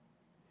baby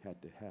had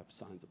to have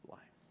signs of life.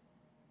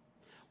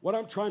 What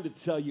I'm trying to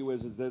tell you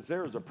is that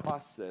there is a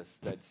process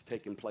that's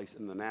taking place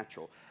in the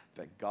natural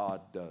that God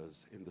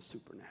does in the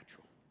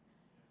supernatural.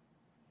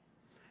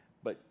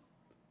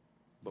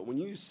 But when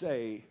you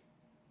say,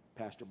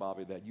 Pastor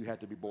Bobby, that you had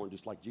to be born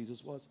just like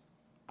Jesus was,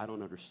 I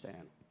don't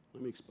understand.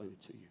 Let me explain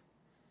it to you.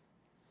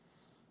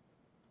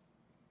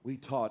 We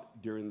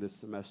taught during this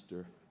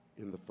semester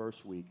in the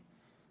first week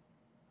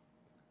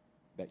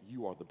that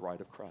you are the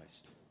bride of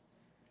Christ.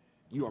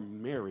 You are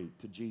married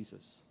to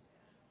Jesus.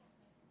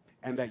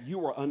 And that you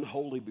were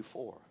unholy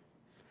before.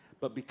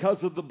 But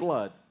because of the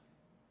blood,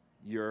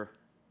 you're,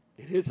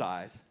 in his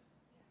eyes,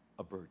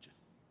 a virgin.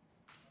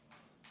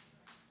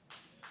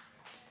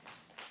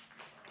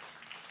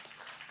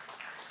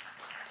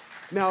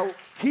 Now,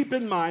 keep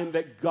in mind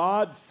that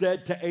God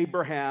said to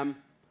Abraham,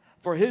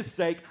 for his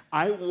sake,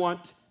 I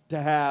want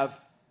to have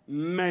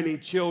many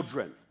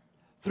children.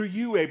 Through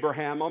you,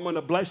 Abraham, I'm going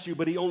to bless you,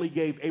 but he only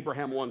gave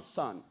Abraham one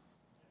son.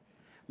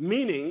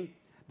 Meaning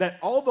that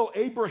although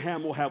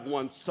Abraham will have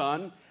one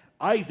son,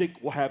 Isaac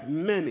will have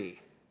many.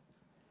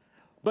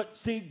 But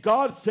see,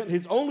 God sent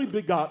his only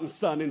begotten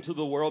son into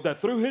the world that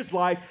through his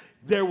life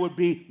there would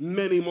be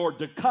many more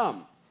to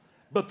come.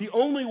 But the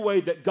only way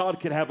that God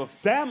could have a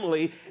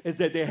family is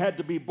that they had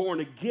to be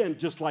born again,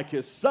 just like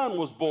his son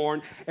was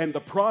born. And the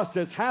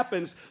process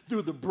happens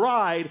through the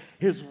bride,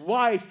 his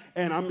wife.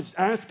 And I'm just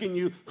asking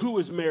you, who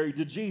is married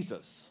to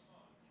Jesus?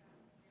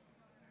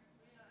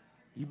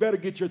 You better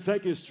get your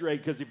thinking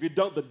straight, because if you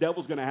don't, the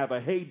devil's going to have a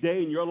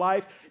heyday in your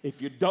life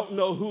if you don't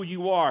know who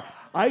you are.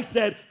 I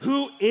said,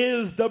 who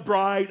is the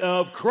bride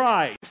of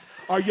Christ?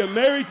 Are you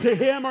married to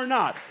him or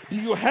not? Do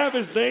you have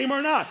his name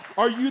or not?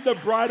 Are you the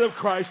bride of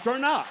Christ or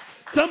not?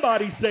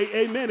 Somebody say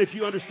amen if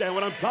you understand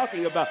what I'm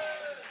talking about.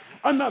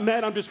 I'm not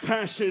mad, I'm just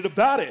passionate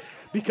about it.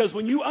 Because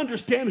when you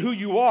understand who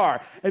you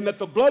are, and that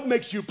the blood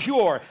makes you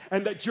pure,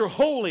 and that you're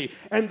holy,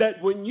 and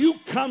that when you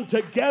come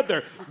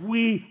together,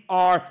 we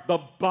are the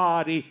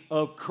body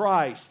of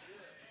Christ.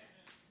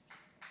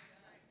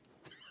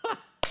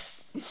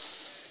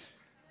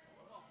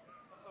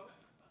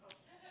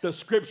 The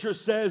scripture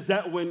says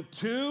that when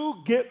two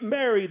get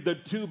married, the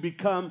two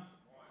become.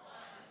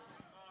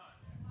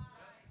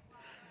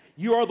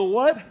 You are the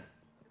what?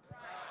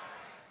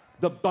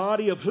 The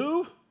body of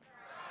who?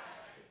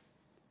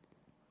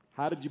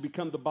 How did you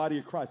become the body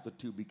of Christ? The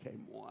two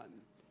became one.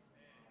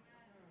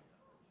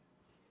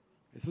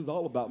 This is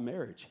all about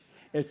marriage.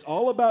 It's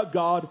all about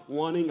God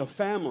wanting a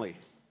family.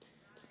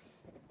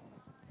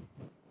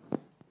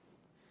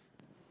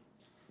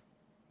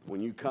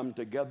 When you come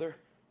together,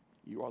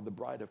 you are the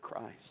bride of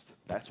Christ.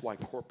 That's why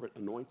corporate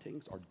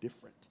anointings are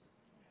different,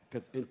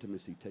 because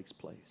intimacy takes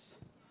place.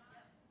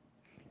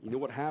 You know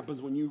what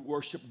happens when you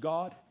worship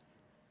God?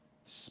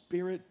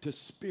 Spirit to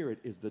spirit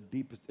is the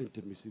deepest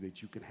intimacy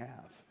that you can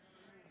have.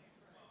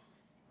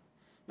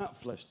 Not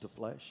flesh to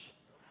flesh,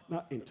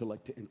 not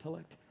intellect to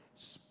intellect.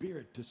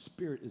 Spirit to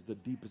spirit is the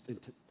deepest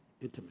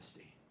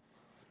intimacy.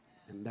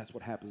 And that's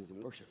what happens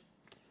in worship.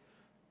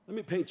 Let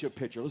me paint you a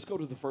picture. Let's go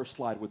to the first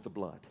slide with the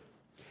blood.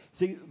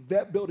 See,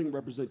 that building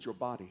represents your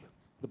body,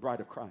 the bride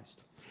of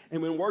Christ.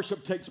 And when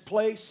worship takes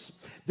place,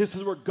 this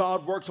is where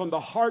God works on the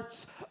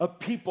hearts of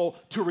people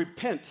to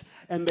repent.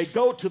 And they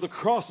go to the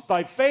cross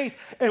by faith.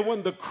 And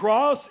when the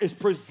cross is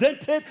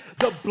presented,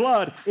 the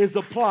blood is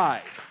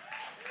applied.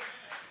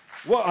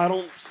 Well, I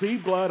don't see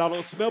blood. I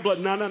don't smell blood.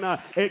 No.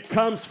 It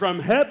comes from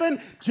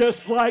heaven,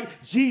 just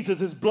like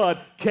Jesus' blood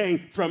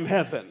came from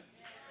heaven.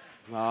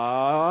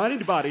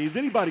 Is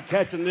anybody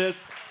catching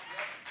this?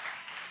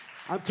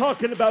 I'm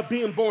talking about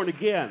being born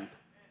again.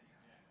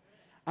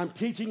 I'm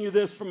teaching you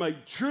this from a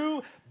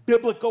true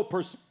biblical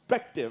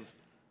perspective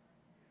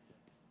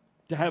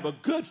to have a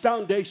good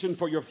foundation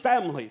for your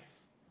family,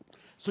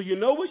 so you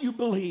know what you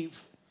believe,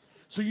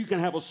 so you can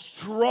have a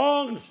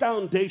strong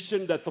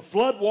foundation that the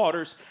flood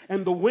waters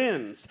and the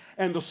winds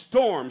and the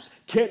storms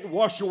can't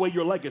wash away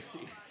your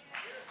legacy.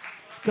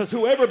 Because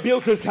whoever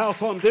builds his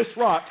house on this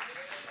rock,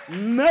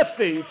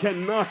 nothing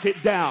can knock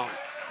it down.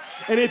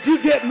 And if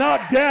you get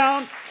knocked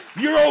down,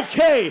 you're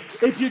okay.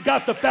 If you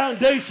got the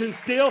foundation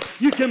still,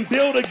 you can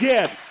build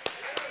again.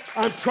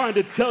 I'm trying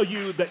to tell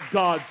you that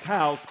God's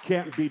house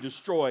can't be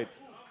destroyed.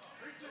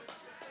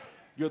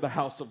 You're the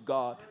house of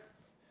God.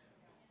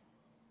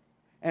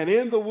 And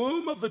in the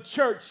womb of the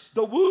church,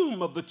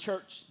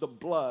 the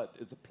blood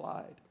is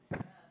applied.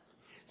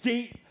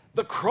 See,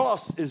 the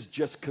cross is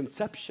just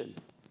conception.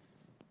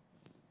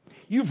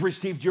 You've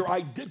received your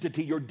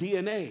identity, your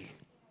DNA.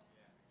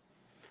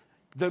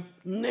 The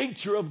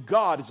nature of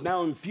God is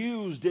now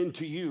infused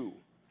into you.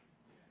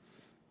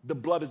 The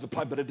blood is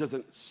applied, but it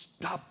doesn't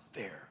stop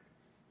there.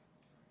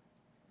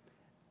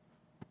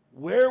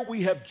 Where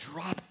we have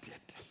dropped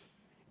it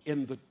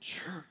in the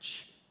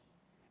church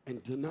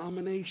and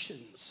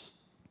denominations,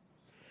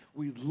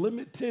 we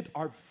limited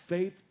our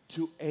faith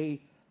to a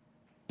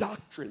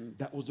doctrine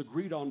that was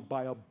agreed on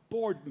by a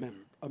board member,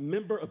 a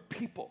member of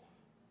people,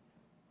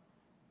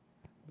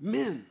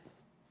 men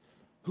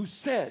who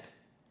said,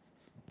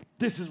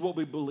 this is what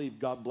we believe,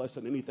 God bless,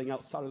 and anything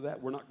outside of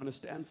that, we're not going to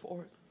stand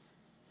for it.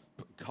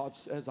 But God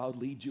says, I'll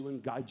lead you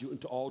and guide you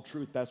into all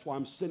truth. That's why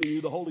I'm sending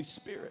you the Holy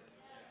Spirit.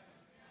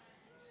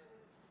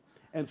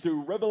 And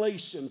through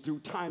revelation, through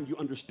time, you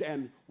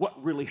understand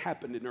what really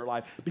happened in their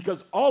life.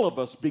 Because all of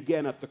us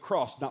began at the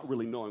cross not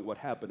really knowing what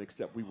happened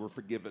except we were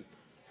forgiven.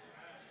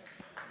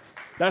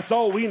 That's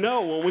all we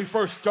know when we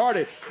first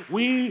started.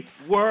 We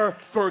were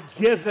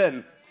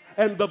forgiven.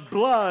 And the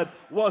blood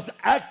was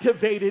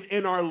activated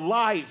in our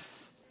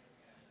life.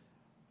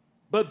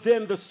 But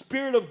then the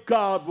Spirit of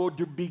God will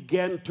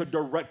begin to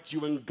direct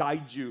you and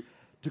guide you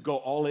to go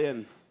all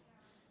in.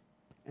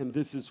 And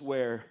this is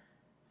where,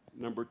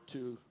 number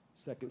 2,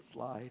 second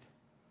slide.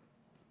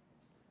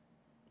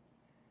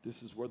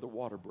 This is where the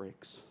water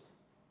breaks.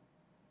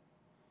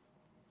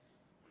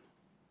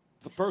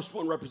 The first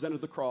one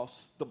represented the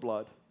cross, the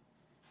blood,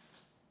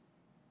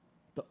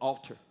 the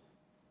altar,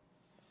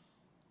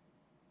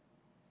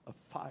 a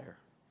fire.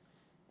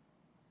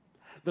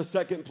 The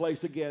second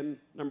place, again,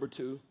 number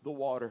 2, the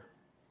water.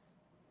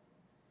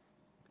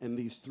 And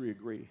these 3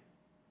 agree.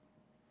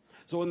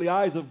 So in the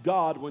eyes of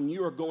God, when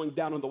you are going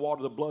down in the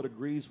water, the blood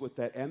agrees with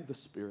that and the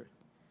Spirit.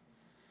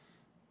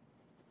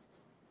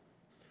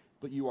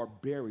 but you are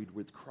buried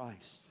with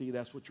Christ. See,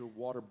 that's what your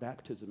water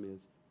baptism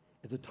is.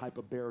 It's a type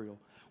of burial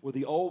where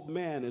the old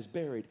man is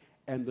buried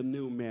and the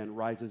new man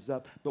rises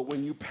up. But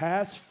when you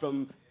pass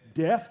from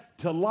death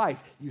to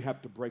life, you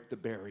have to break the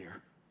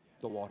barrier.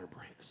 The water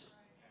breaks.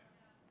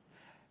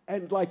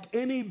 And like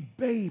any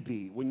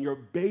baby, when your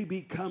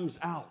baby comes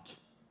out,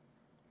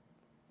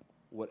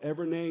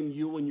 whatever name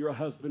you and your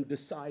husband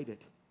decided,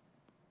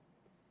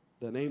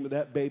 the name of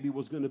that baby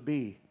was going to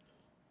be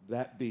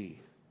that bee.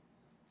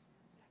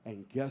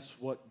 And guess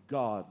what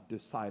God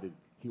decided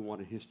he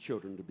wanted his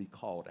children to be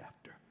called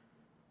after?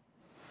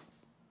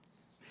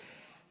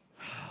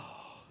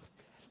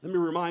 Let me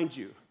remind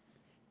you,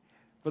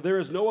 for there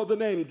is no other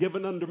name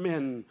given under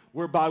men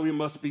whereby we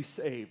must be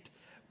saved,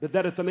 but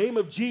that at the name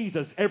of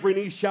Jesus every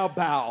knee shall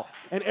bow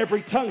and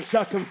every tongue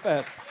shall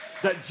confess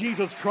that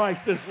Jesus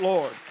Christ is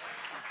Lord.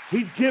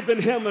 He's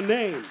given him a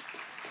name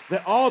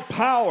that all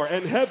power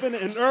in heaven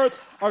and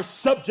earth are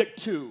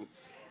subject to,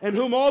 and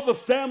whom all the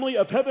family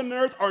of heaven and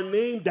earth are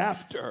named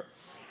after.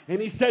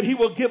 And he said he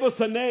will give us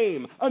a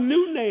name, a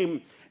new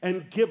name,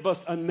 and give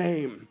us a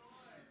name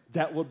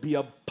that will be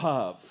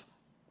above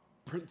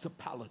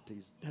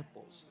principalities,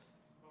 devils,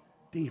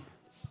 demons.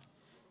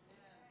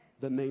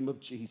 The name of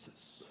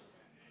Jesus.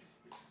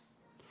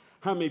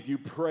 How many of you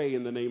pray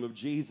in the name of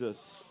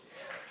Jesus?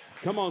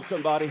 Come on,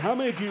 somebody. How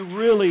many of you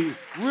really,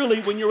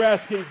 when you're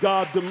asking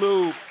God to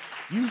move,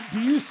 do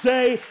you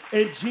say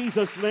in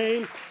Jesus'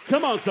 name?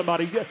 Come on,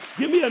 somebody.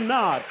 Give me a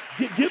nod.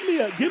 Give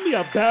me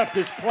a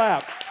Baptist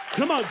clap.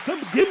 Come on,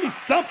 give me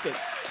something.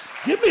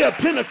 Give me a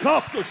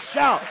Pentecostal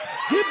shout.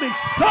 Give me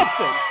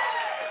something.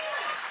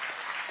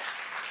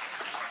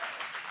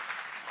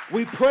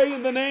 We pray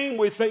in the name.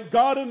 We thank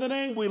God in the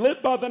name. We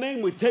live by the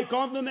name. We take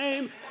on the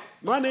name.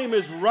 My name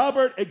is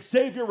Robert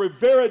Xavier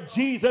Rivera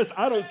Jesus.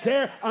 I don't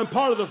care. I'm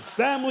part of the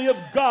family of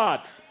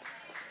God.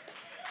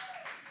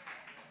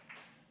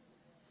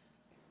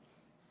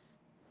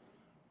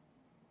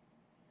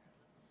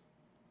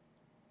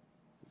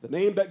 The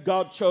name that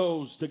God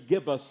chose to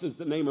give us is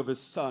the name of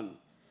his Son.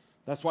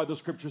 That's why the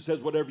scripture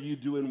says, whatever you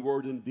do in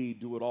word and deed,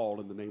 do it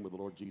all in the name of the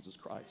Lord Jesus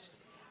Christ.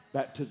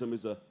 Baptism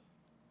is a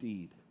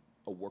deed,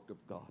 a work of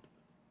God.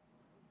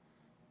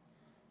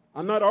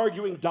 I'm not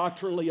arguing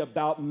doctrinally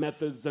about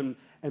methods and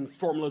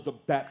formulas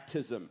of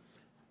baptism.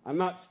 I'm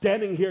not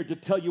standing here to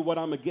tell you what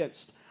I'm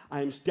against.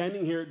 I am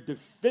standing here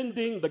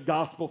defending the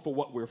gospel for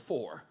what we're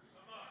for.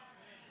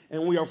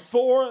 And we are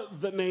for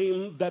the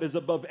name that is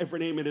above every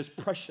name and is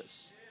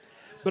precious.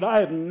 But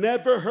I have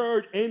never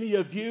heard any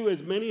of you,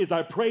 as many as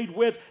I prayed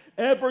with,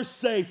 ever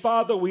say,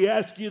 Father, we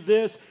ask you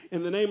this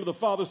in the name of the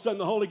Father, Son, and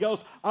the Holy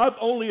Ghost. I've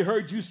only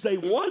heard you say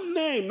one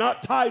name,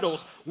 not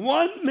titles,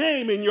 one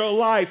name in your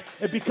life,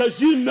 and because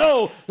you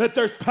know that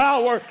there's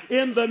power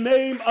in the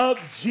name of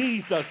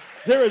Jesus.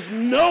 There is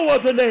no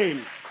other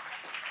name.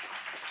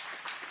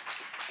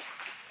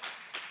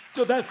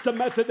 So that's the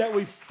method that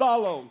we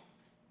follow.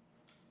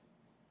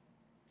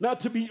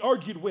 Not to be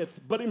argued with,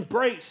 but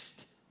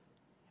embraced.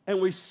 And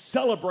we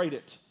celebrate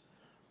it.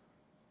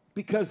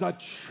 Because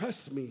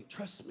trust me,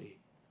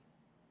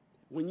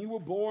 when you were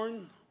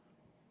born,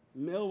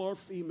 male or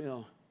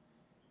female,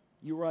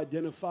 you were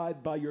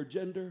identified by your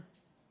gender.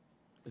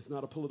 It's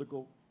not a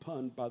political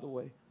pun, by the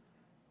way.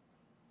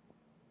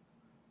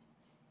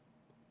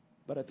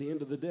 But at the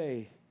end of the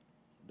day,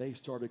 they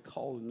started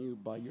calling you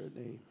by your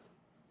name.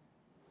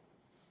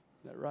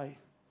 Is that right?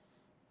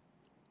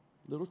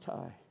 Little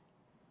Ty.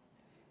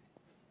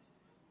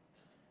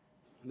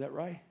 Is that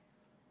right?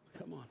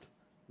 Come on.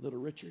 Little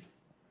Richard.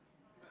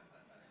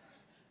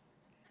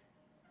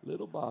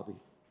 Little Bobby.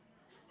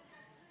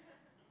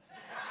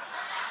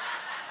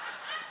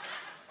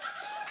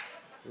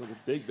 Little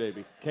big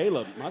baby.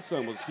 Caleb, my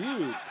son was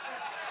huge.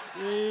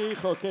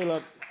 Hijo,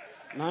 Caleb,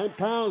 9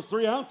 pounds,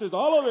 3 ounces,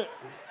 all of it.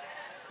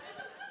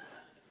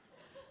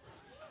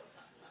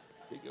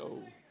 Big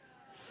old.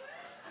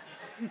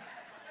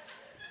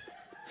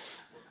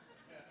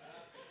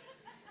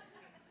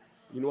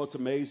 You know what's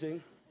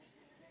amazing?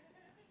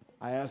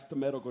 I asked the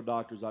medical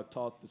doctors I've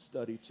taught the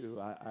study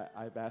to,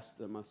 I've asked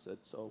them, I said,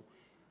 so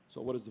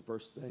what is the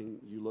first thing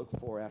you look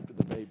for after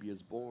the baby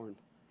is born?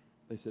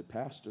 They said,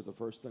 Pastor, the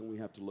first thing we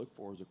have to look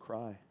for is a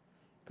cry,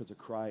 because a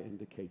cry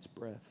indicates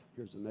breath.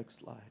 Here's the next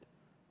slide.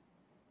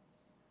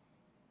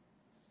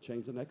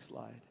 Change the next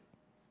slide.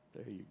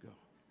 There you go.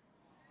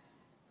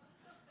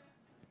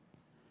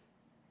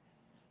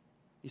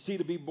 You see,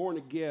 to be born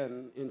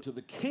again into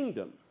the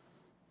kingdom,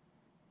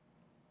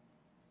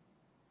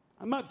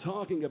 I'm not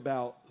talking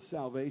about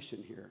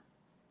salvation here.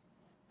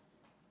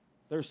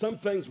 There are some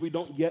things we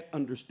don't yet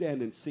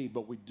understand and see,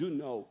 but we do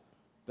know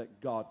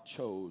that God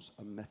chose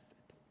a method.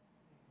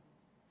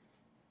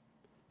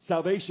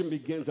 Salvation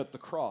begins at the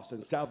cross,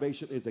 and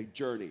salvation is a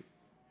journey,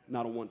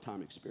 not a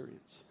one-time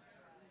experience.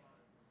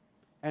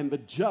 And the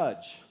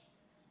judge,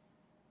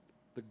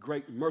 the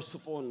great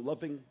merciful and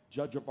loving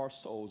judge of our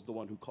souls, the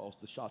one who calls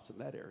the shots in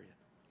that area.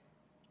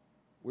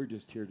 We're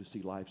just here to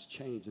see lives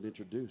changed and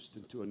introduced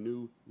into a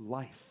new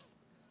life,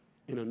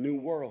 in a new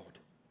world,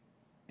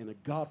 in a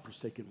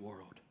God-forsaken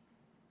world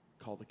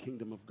called the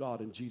kingdom of God.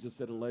 And Jesus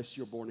said, unless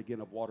you're born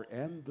again of water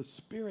and the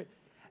Spirit,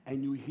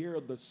 and you hear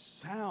the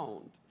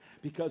sound,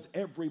 because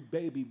every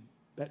baby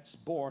that's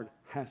born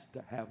has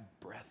to have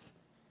breath.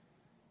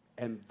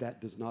 And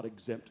that does not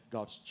exempt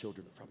God's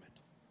children from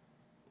it.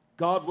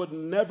 God would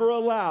never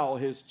allow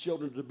his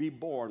children to be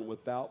born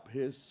without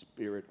his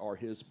Spirit or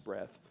his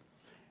breath.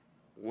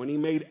 When he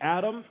made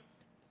Adam,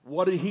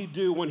 what did he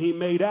do when he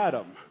made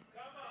Adam?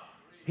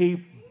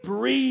 He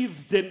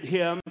breathed in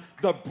him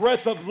the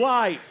breath of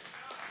life.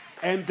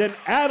 And then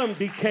Adam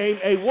became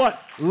a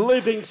what?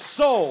 Living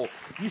soul.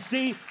 You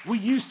see, we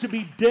used to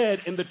be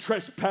dead in the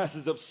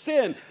trespasses of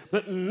sin,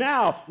 but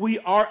now we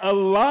are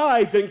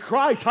alive in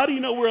Christ. How do you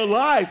know we're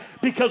alive?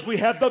 Because we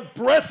have the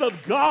breath of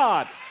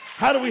God.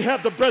 How do we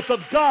have the breath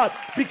of God?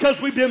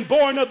 Because we've been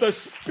born of the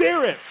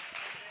Spirit.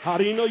 How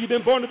do you know you've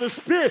been born of the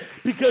Spirit?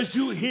 Because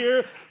you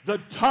hear the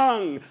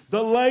tongue,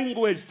 the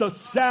language, the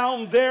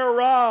sound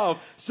thereof.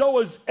 So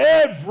is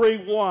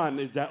everyone.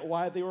 Is that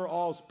why they were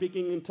all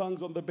speaking in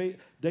tongues on the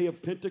day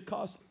of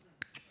Pentecost?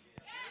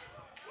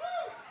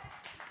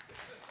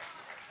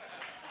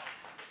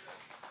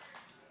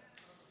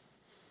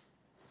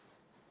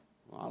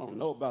 Well, I don't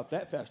know about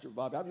that, Pastor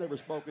Bob. I've never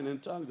spoken in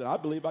tongues, and I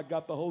believe I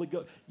got the Holy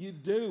Ghost. You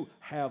do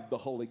have the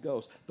Holy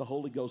Ghost. The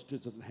Holy Ghost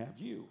just doesn't have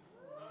you.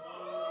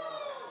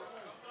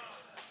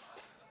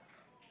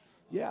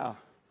 Yeah.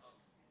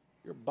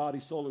 Your body,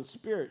 soul, and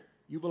spirit.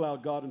 You've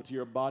allowed God into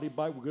your body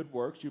by good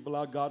works. You've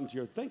allowed God into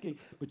your thinking,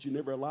 but you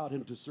never allowed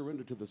him to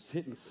surrender to the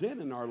hidden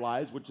sin in our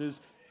lives, which is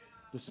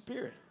the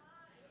spirit.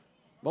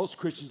 Most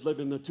Christians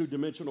live in a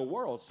two-dimensional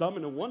world, some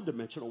in a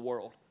one-dimensional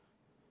world,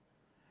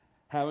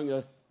 having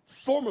a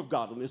form of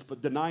godliness,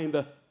 but denying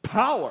the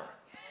power.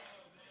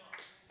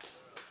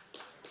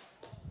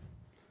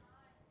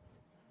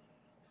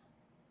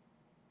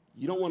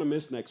 You don't want to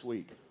miss next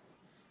week.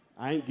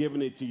 I ain't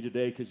giving it to you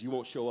today because you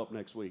won't show up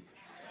next week.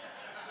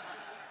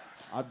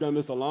 I've done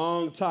this a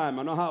long time.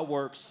 I know how it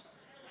works.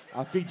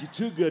 I feed you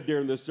too good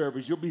during this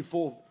service. You'll be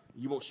full.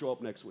 You won't show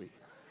up next week.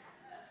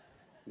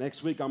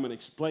 Next week, I'm going to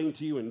explain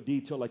to you in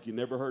detail like you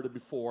never heard it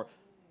before,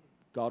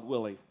 God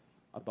willing,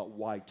 about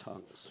why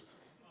tongues.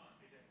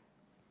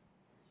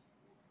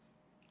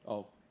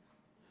 Oh,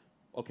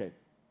 okay.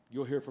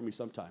 You'll hear from me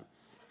sometime.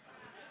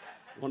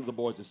 One of the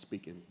boys is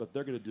speaking, but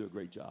they're going to do a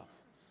great job.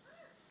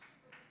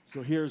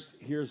 So here's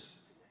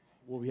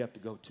where we have to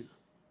go to.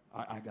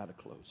 I got to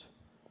close.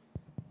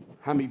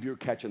 How many of you are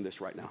catching this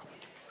right now?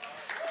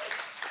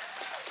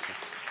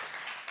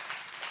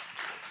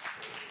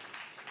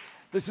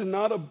 This is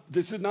not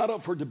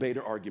up for debate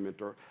or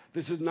argument, or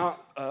this is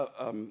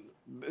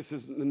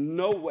in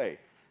no way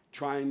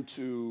trying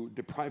to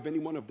deprive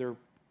anyone of their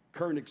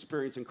current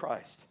experience in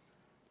Christ.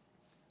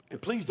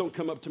 And please don't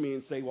come up to me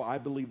and say, well, I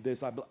believe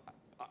this.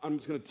 I'm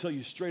just going to tell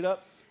you straight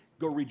up,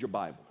 go read your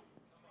Bible.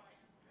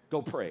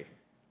 Go pray.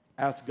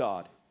 Ask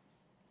God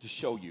to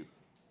show you.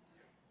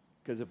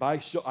 Because if I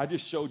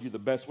just showed you the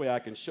best way I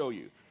can show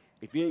you.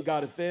 If you ain't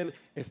got it then,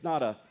 it's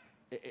not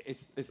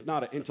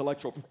an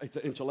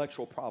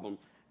intellectual problem,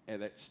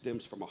 and that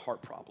stems from a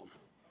heart problem.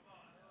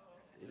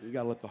 You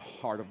got to let the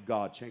heart of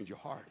God change your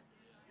heart.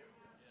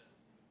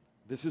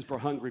 This is for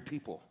hungry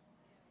people.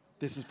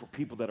 This is for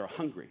people that are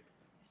hungry.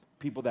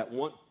 People that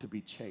want to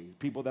be changed.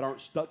 People that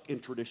aren't stuck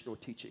in traditional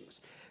teachings.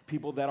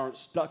 People that aren't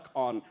stuck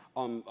on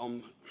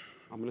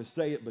I'm going to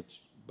say it,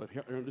 but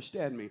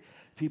understand me.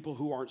 People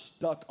who aren't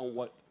stuck on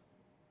what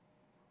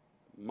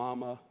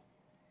mama,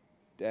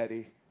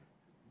 daddy,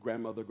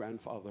 grandmother,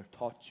 grandfather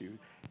taught you.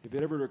 If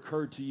it ever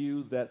occurred to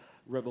you that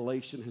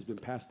revelation has been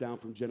passed down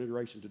from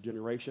generation to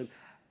generation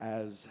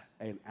as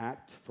an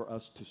act for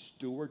us to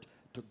steward,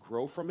 to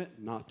grow from it,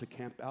 not to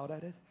camp out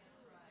at it?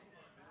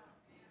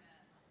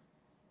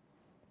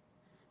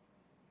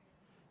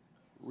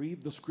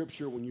 Read the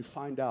scripture when you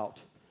find out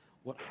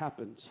what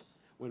happens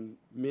when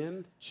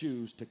men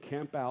choose to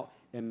camp out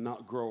and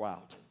not grow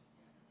out.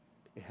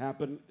 It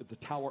happened at the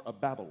Tower of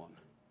Babylon.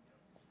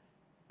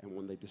 And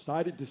when they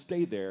decided to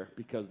stay there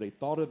because they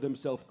thought of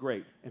themselves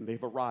great and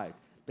they've arrived,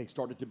 they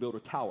started to build a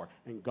tower,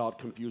 and God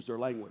confused their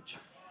language.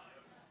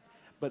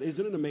 But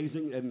isn't it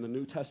amazing in the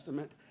New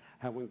Testament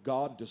how when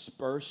God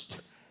dispersed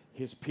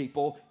his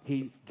people,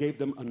 he gave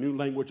them a new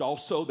language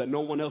also that no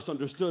one else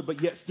understood,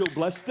 but yet still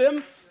blessed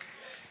them?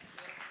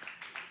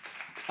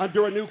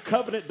 Under a new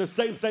covenant, the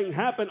same thing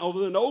happened.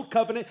 Over an old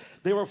covenant,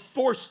 they were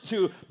forced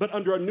to, but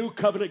under a new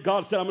covenant,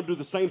 God said, I'm going to do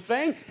the same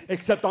thing,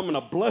 except I'm going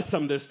to bless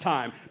them this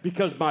time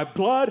because my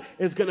blood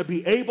is going to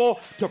be able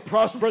to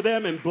prosper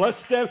them and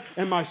bless them,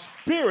 and my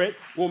spirit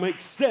will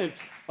make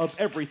sense of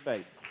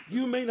everything.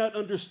 You may not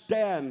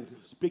understand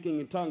speaking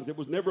in tongues. It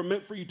was never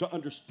meant for you to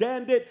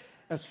understand it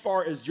as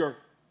far as your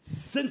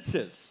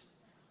senses.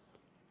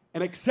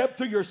 And except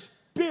through your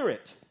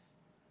spirit,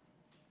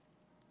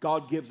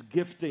 God gives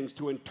giftings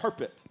to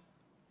interpret.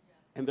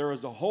 And there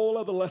is a whole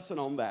other lesson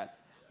on that.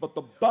 But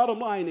the bottom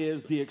line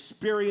is the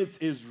experience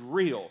is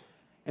real.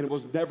 And it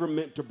was never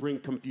meant to bring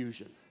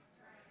confusion.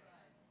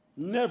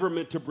 Never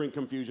meant to bring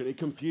confusion. It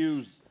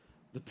confused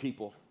the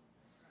people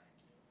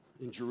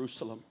in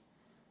Jerusalem.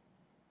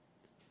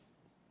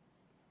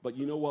 But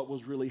you know what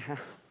was really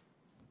happening?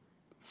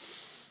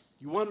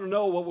 You want to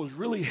know what was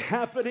really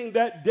happening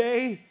that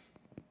day?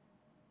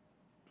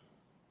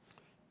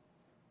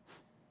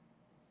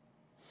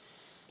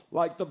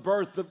 Like the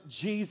birth of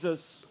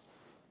Jesus,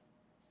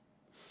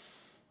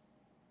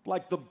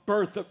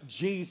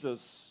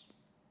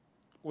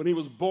 when he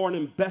was born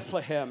in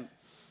Bethlehem,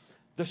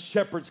 the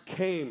shepherds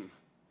came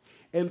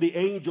and the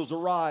angels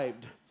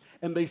arrived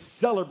and they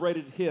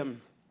celebrated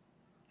him.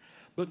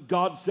 But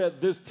God said,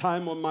 this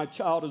time when my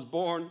child is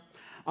born,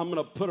 I'm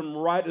going to put him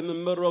right in the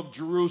middle of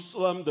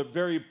Jerusalem, the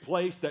very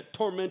place that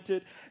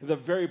tormented, the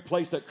very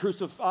place that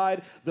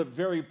crucified, the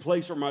very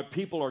place where my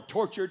people are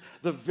tortured,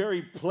 the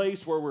very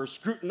place where we're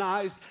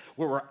scrutinized,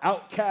 where we're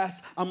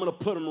outcast. I'm going to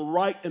put him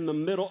right in the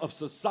middle of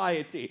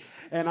society.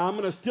 And I'm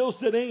going to still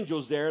send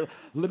angels there,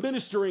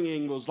 ministering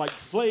angels like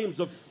flames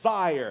of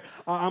fire.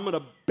 I'm going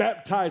to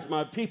baptize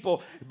my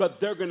people, but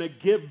they're going to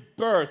give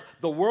birth.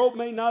 The world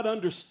may not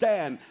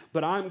understand,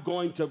 but I'm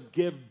going to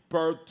give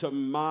birth to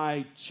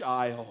my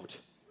child.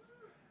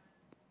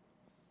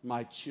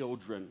 My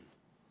children.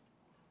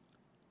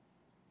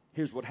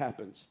 Here's what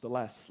happens, the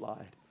last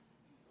slide.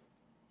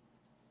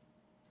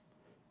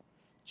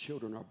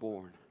 Children are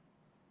born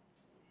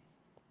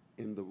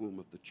in the womb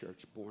of the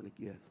church, born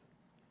again.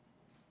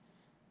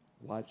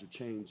 Lives are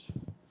changed.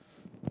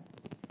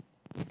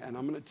 And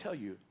I'm going to tell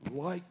you,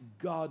 like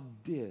God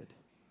did,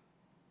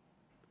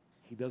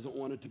 he doesn't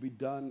want it to be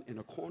done in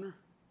a corner,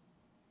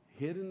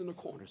 hidden in a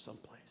corner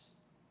someplace.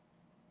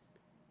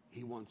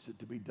 He wants it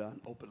to be done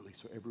openly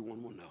so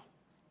everyone will know.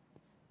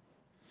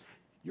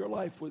 Your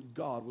life with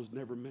God was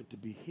never meant to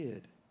be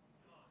hid.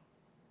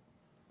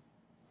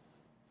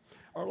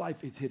 Our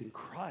life is hid in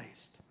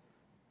Christ.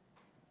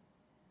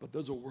 But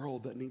there's a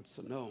world that needs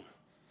to know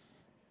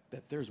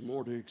that there's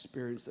more to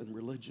experience than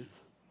religion.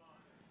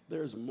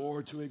 There's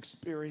more to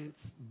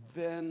experience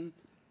than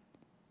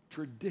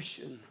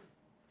tradition.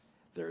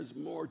 There's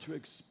more to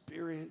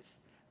experience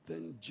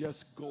than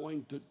just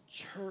going to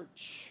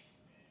church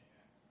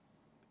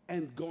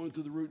and going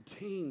through the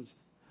routines.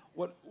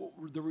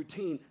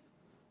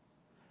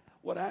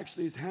 What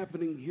actually is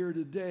happening here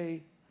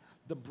today,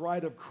 the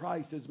bride of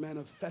Christ is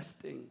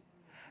manifesting,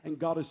 and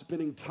God is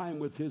spending time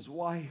with his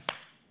wife.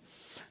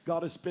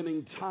 God is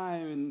spending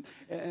time,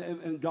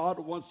 and God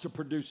wants to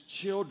produce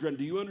children.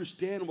 Do you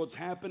understand what's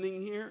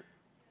happening here?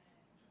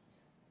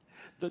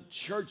 The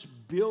church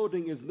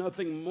building is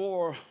nothing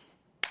more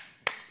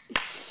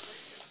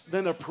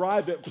than a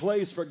private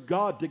place for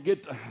God to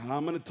get.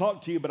 I'm going to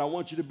talk to you, but I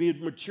want you to be a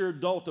mature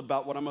adult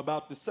about what I'm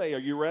about to say. Are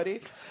you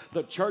ready?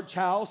 The church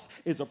house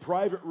is a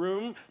private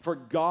room for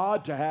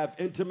God to have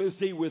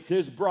intimacy with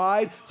his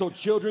bride so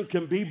children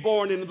can be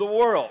born into the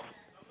world.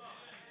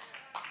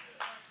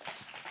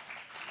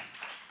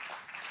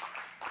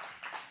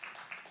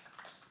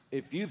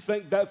 If you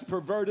think that's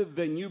perverted,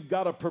 then you've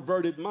got a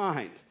perverted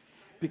mind,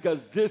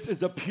 because this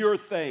is a pure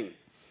thing.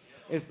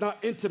 It's not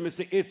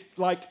intimacy. It's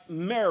like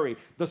Mary.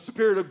 The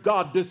Spirit of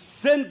God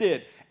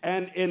descended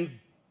and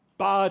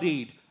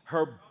embodied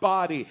her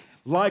body.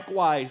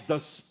 Likewise, the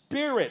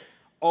Spirit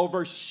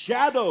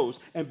overshadows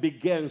and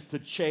begins to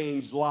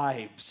change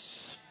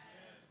lives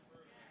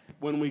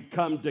when we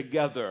come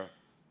together.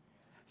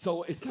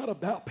 So it's not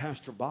about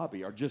Pastor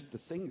Bobby or just the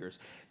singers.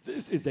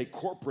 This is a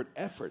corporate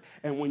effort.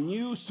 And when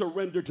you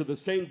surrender to the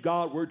same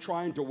God we're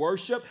trying to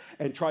worship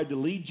and try to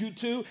lead you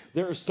to,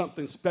 there is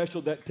something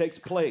special that takes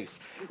place.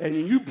 And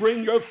you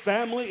bring your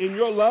family and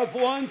your loved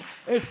ones,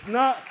 it's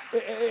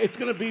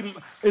going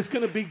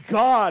to be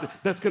God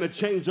that's going to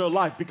change their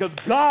life, because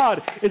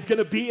God is going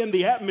to be in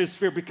the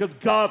atmosphere, because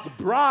God's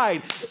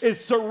bride is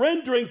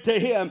surrendering to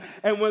him.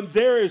 And when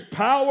there is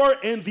power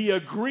in the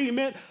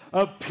agreement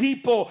of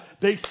people,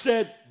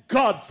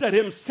 God said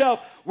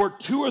himself, where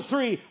 2 or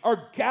 3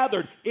 are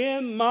gathered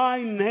in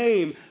my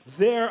name,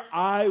 there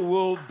I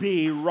will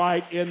be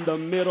right in the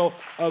middle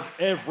of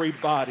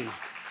everybody.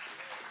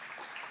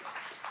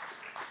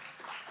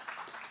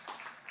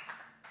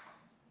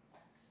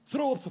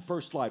 Throw up the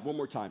first slide one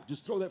more time.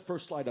 Just throw that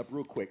first slide up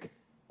real quick.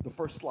 The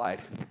first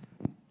slide.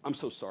 I'm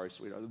so sorry,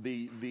 sweetheart.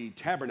 The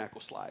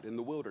tabernacle slide in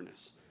the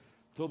wilderness.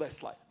 Throw that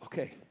slide.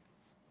 Okay.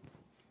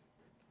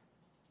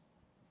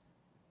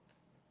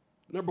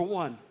 Number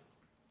 1.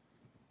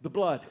 The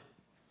blood.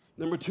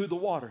 Number 2, the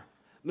water.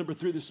 Number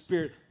 3, the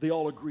Spirit. They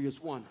all agree as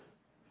one.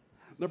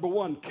 Number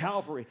 1,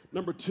 Calvary.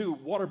 Number 2,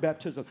 water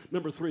baptism.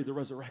 Number 3, the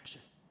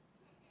resurrection.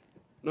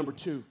 Number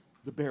 2,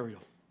 the burial.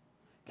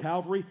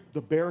 Calvary,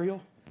 the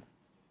burial,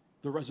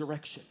 the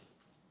resurrection.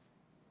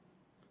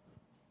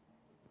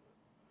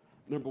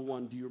 Number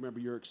 1, do you remember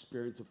your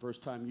experience the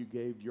first time you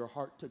gave your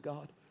heart to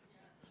God?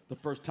 The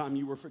first time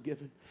you were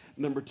forgiven?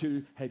 Number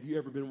 2, have you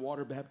ever been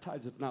water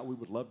baptized? If not, we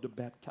would love to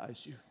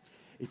baptize you.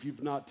 If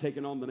you've not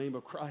taken on the name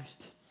of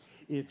Christ,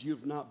 if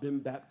you've not been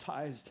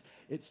baptized,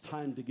 it's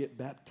time to get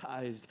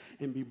baptized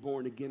and be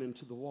born again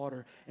into the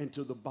water,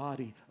 into the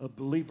body of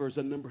believers.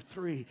 And number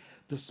 3,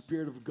 the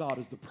Spirit of God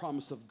is the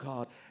promise of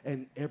God.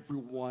 And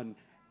everyone,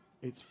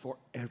 it's for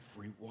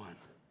everyone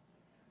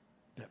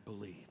that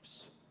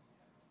believes.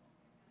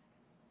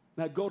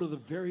 Now go to the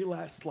very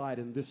last slide,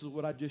 and this is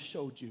what I just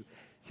showed you.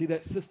 See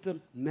that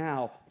system?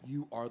 Now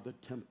you are the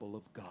temple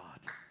of God.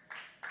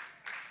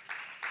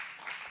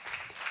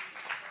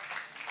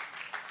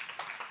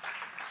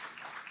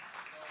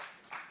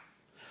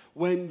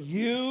 When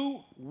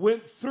you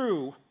went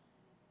through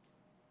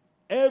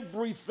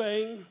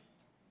everything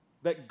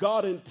that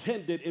God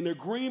intended in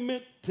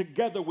agreement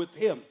together with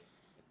Him,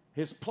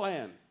 His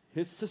plan,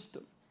 His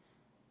system,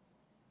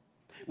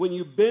 when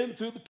you've been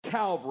through the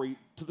Calvary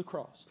to the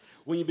cross,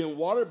 when you've been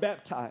water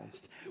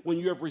baptized, when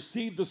you have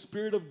received the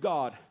Spirit of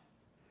God,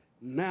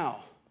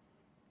 now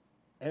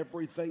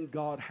everything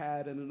God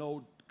had in an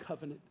old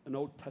covenant, an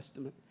Old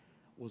Testament,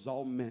 was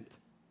all meant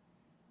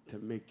to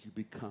make you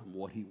become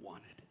what He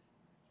wanted.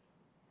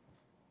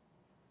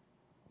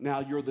 Now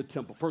you're the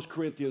temple. 1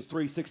 Corinthians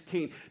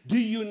 3:16. Do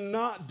you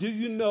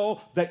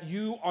know that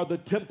you are the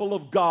temple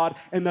of God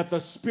and that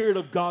the Spirit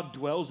of God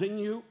dwells in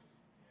you?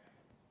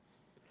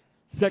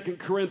 2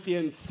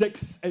 Corinthians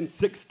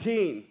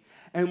 6:16.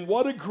 And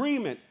what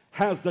agreement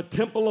has the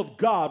temple of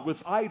God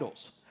with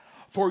idols?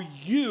 For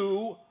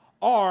you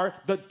are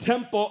the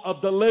temple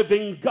of the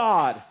living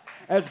God.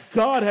 As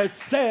God has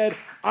said,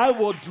 I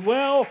will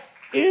dwell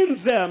in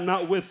them,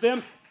 not with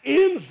them,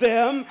 in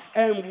them,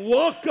 and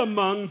walk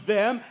among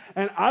them,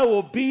 and I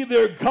will be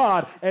their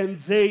God,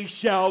 and they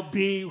shall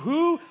be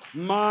who?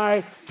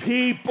 My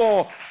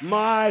people,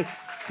 my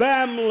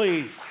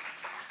family.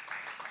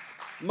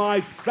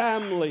 My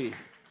family.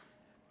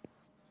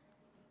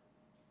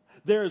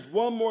 There's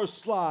one more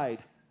slide.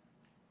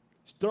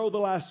 Throw the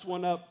last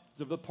one up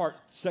to the part,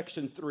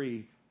 section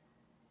 3.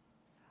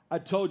 I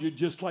told you,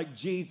 just like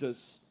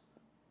Jesus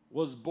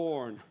was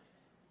born,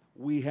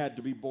 we had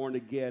to be born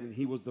again, and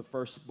He was the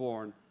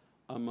firstborn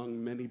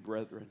among many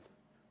brethren.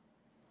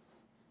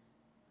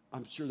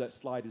 I'm sure that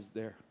slide is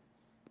there.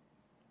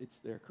 It's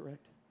there,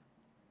 correct?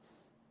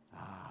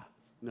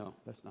 No,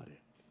 that's not it.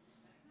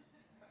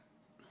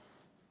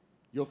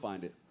 You'll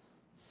find it.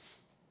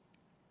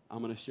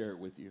 I'm going to share it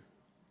with you.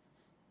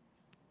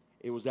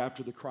 It was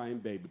after the crying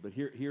baby, but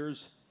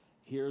here's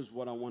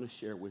what I want to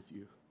share with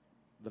you.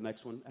 The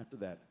next one after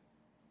that.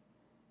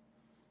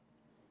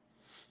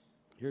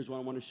 Here's what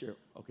I want to share.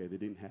 Okay, they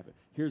didn't have it.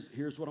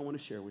 Here's what I want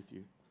to share with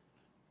you.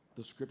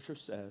 The scripture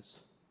says,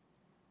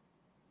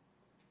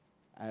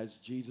 as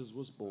Jesus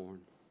was born,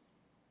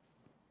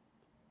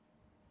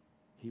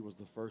 He was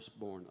the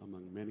firstborn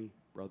among many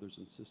brothers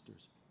and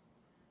sisters.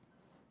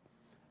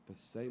 The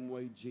same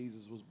way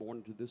Jesus was born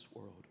into this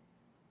world,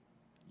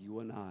 you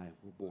and I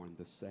were born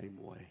the same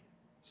way,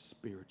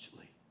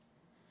 spiritually.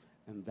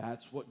 And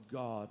that's what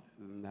God,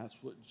 and that's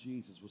what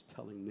Jesus was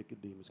telling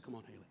Nicodemus. Come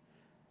on, Haley.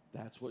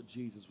 That's what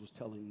Jesus was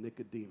telling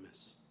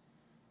Nicodemus.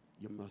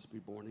 You must be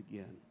born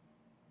again.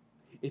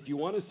 If you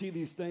want to see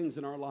these things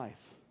in our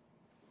life,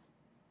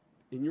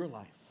 in your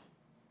life,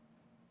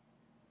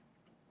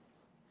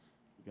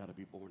 you got to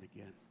be born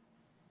again.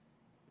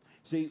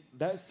 See,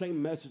 that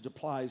same message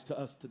applies to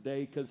us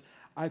today, because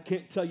I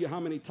can't tell you how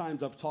many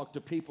times I've talked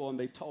to people and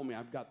they've told me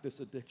I've got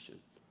this addiction.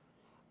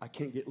 I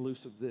can't get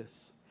loose of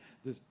this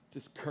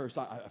curse.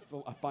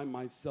 I find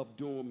myself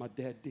doing what my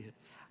dad did.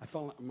 I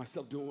find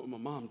myself doing what my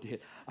mom did.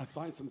 I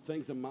find some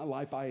things in my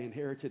life I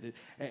inherited,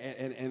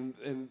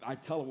 and I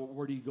tell them, well,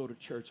 where do you go to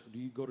church? Do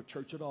you go to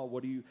church at all?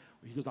 He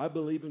goes, I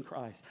believe in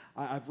Christ.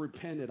 I've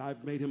repented.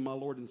 I've made Him my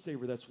Lord and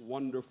Savior. That's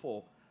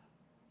wonderful.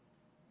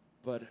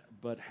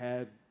 But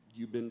have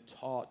you been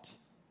taught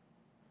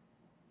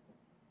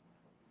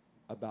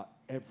about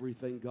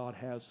everything God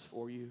has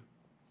for you?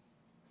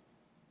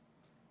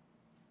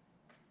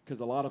 Because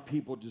a lot of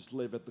people just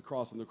live at the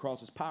cross, and the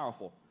cross is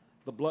powerful.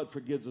 The blood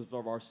forgives us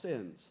of our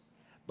sins.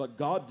 But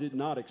God did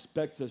not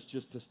expect us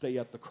just to stay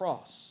at the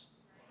cross.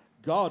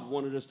 God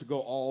wanted us to go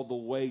all the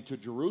way to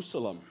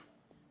Jerusalem.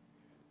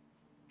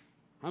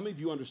 How many of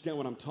you understand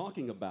what I'm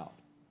talking about?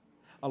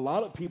 A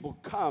lot of people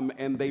come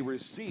and they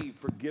receive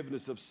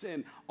forgiveness of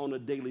sin on a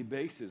daily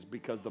basis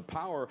because the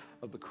power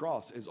of the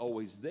cross is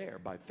always there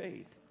by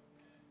faith.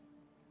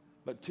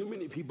 But too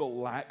many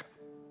people lack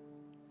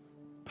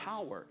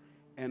power,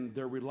 and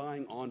they're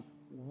relying on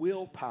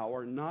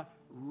willpower, not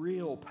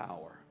real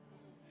power.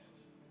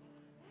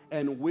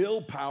 And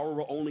willpower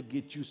will only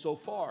get you so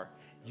far.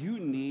 You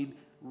need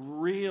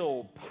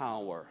real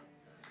power.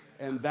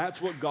 And that's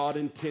what God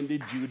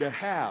intended you to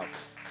have.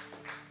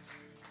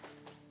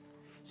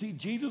 See,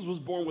 Jesus was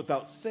born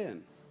without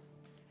sin.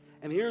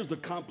 And here's the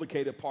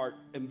complicated part,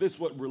 and this is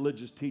what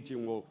religious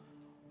teaching will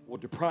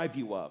deprive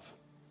you of.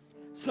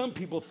 Some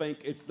people think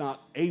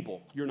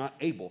you're not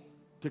able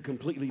to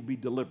completely be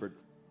delivered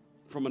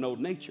from an old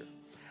nature.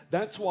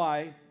 That's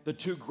why the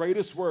two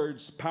greatest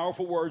words,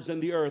 powerful words in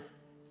the earth,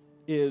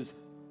 is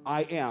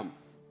I am.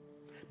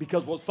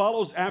 Because what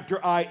follows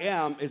after I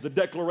am is a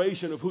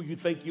declaration of who you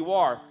think you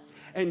are.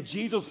 And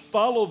Jesus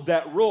followed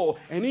that rule,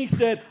 and He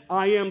said,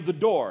 I am the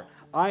door.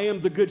 I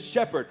am the good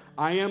shepherd.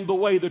 I am the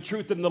way, the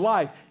truth, and the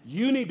life.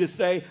 You need to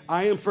say,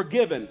 I am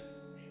forgiven.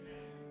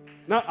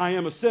 Not I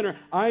am a sinner.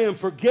 I am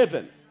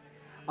forgiven.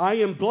 I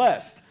am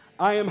blessed.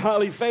 I am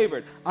highly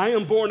favored. I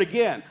am born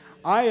again.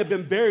 I have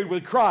been buried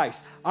with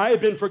Christ. I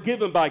have been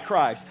forgiven by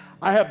Christ.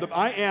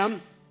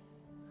 Come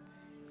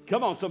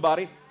on,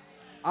 somebody.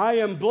 I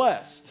am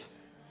blessed.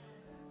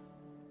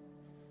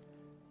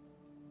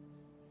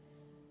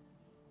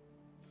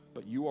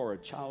 But you are a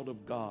child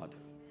of God.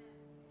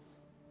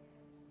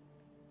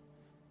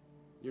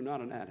 You're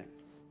not an addict.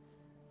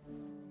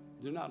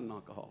 You're not an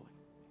alcoholic.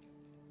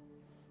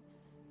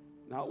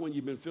 Not when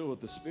you've been filled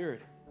with the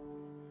Spirit.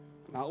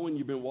 Not when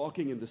you've been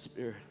walking in the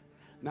Spirit.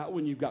 Not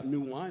when you've got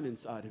new wine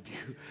inside of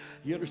you.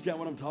 You understand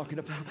what I'm talking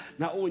about?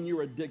 Not when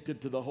you're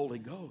addicted to the Holy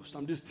Ghost.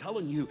 I'm just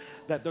telling you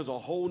that there's a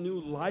whole new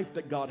life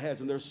that God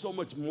has, and there's so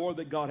much more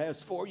that God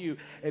has for you.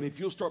 And if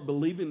you'll start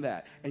believing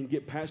that and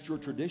get past your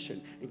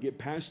tradition and get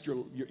past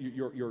your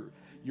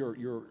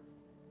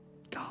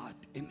God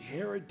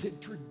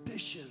inherited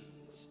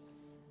traditions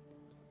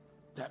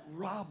that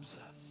robs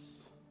us.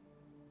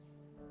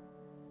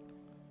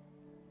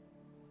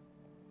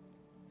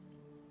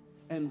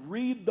 And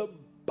read the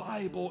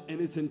Bible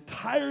in its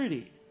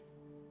entirety,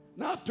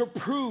 not to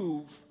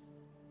prove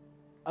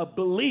a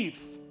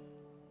belief,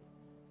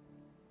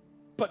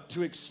 but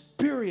to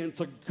experience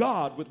a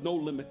God with no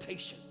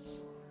limitations.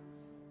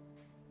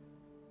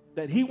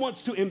 That He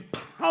wants to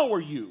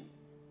empower you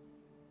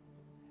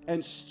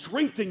and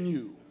strengthen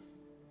you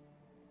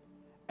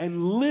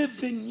and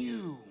live in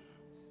you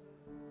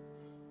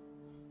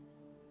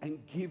and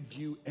give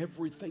you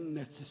everything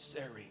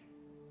necessary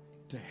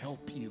to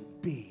help you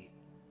be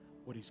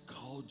what He's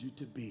called you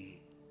to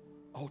be,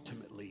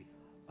 ultimately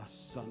a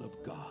son of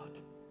God.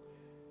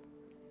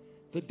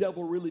 The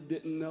devil really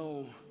didn't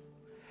know.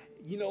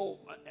 You know,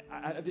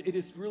 it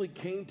just really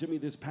came to me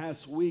this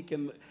past week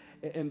and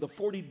the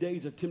 40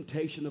 days of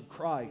temptation of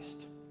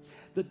Christ.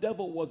 The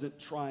devil wasn't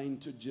trying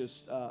to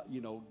just,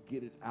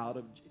 get it out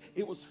of.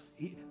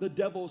 The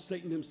devil,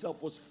 Satan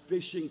himself, was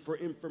fishing for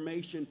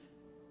information.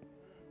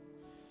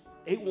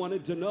 It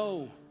wanted to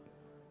know.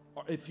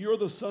 If you're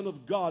the Son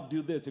of God,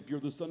 do this. If you're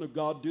the Son of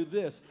God, do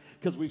this.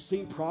 Because we've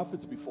seen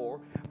prophets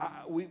before.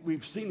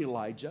 We've seen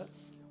Elijah.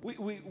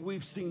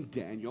 We've seen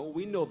Daniel.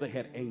 We know they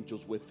had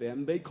angels with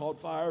them. They called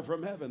fire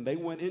from heaven. They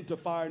went into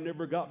fire and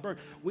never got burned.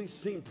 We've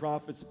seen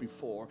prophets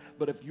before.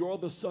 But if you're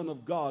the Son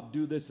of God,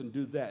 do this and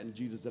do that. And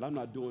Jesus said, I'm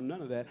not doing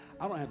none of that.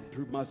 I don't have to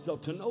prove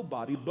myself to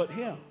nobody but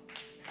Him.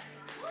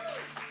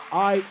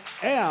 I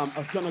am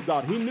a son of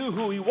God. He knew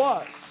who He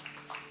was.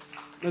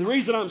 And the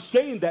reason I'm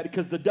saying that is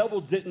because the devil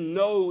didn't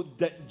know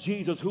that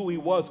Jesus, who He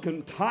was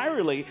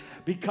entirely,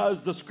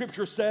 because the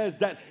scripture says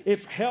that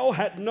if hell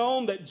had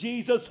known that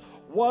Jesus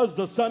was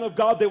the Son of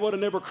God, they would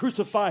have never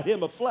crucified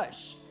Him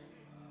afresh.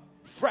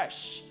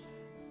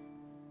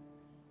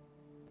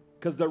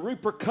 Because the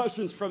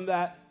repercussions from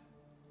that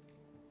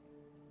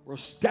were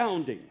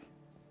astounding.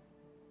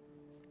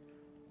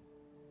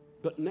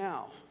 But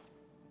now,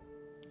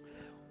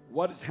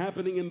 what is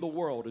happening in the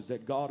world is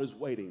that God is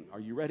waiting.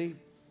 Are you ready?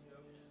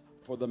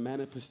 For the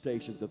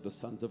manifestations of the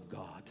sons of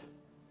God.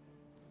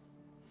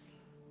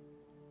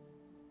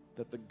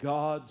 That the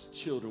God's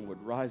children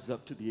would rise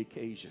up to the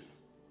occasion.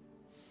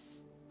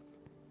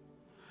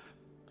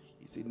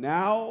 You see,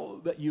 now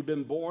that you've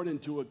been born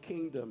into a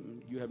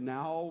kingdom, you have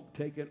now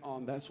taken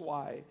on. That's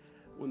why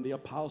when the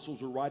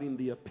apostles were writing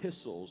the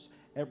epistles,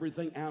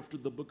 everything after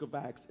the book of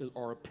Acts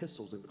are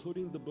epistles,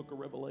 including the book of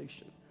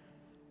Revelation.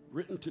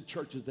 Written to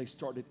churches, they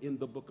started in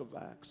the book of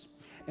Acts.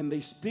 And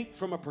they speak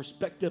from a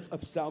perspective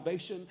of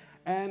salvation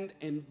and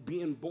in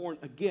being born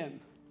again.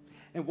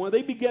 And when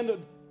they begin to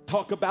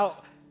talk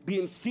about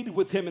being seated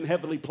with Him in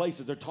heavenly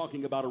places, they're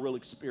talking about a real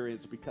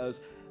experience because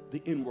the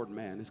inward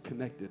man is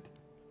connected.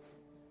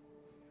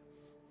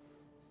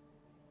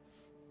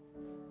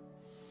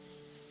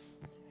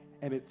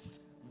 And it's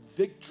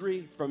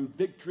victory from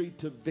victory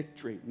to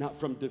victory, not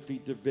from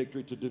defeat to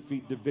victory to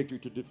defeat to victory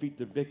to defeat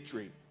to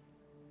victory.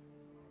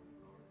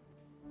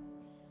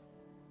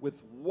 With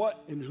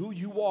what and who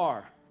you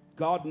are,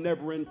 God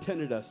never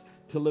intended us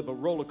to live a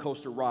roller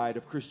coaster ride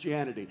of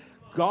Christianity.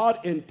 God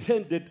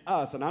intended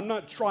us, and I'm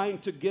not trying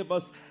to give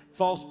us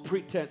false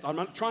pretense. I'm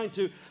not trying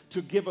to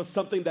give us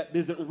something that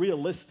isn't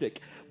realistic,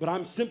 but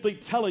I'm simply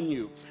telling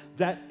you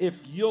that if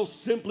you'll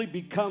simply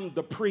become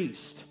the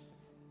priest,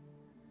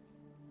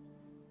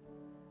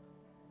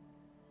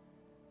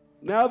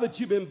 now that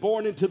you've been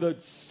born into the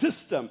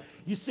system,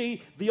 you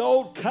see, the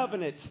old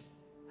covenant,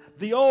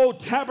 the old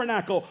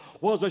tabernacle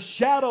was a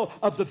shadow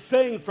of the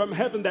thing from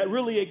heaven that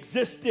really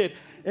existed,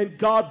 and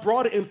God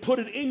brought it and put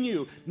it in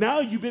you. Now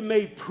you've been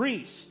made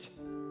priest.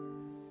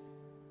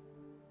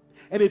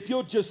 And if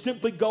you'll just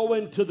simply go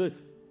into the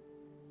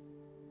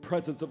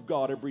presence of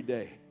God every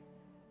day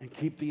and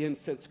keep the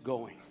incense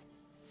going.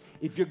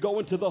 If you go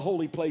into the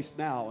holy place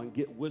now and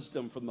get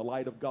wisdom from the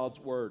light of God's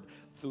word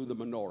through the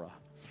menorah.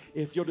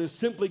 If you'll just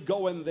simply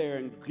go in there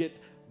and get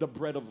the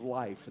bread of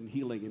life and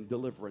healing and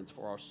deliverance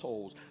for our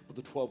souls with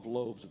the 12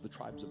 loaves of the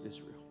tribes of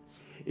Israel.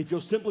 If you'll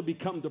simply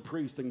become the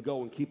priest and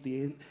go and keep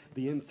the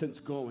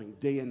incense going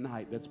day and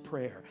night, that's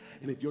prayer.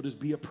 And if you'll just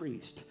be a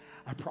priest,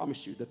 I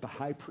promise you that the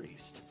high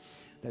priest,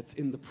 that's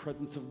in the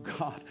presence of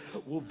God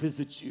will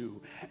visit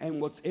you.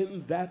 And what's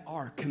in that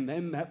ark and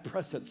in that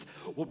presence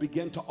will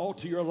begin to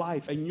alter your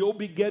life. And you'll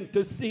begin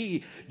to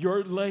see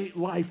your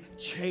life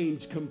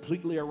change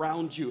completely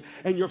around you.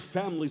 And your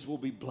families will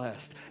be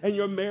blessed. And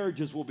your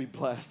marriages will be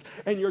blessed.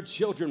 And your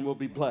children will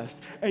be blessed.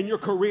 And your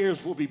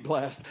careers will be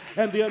blessed.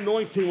 And the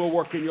anointing will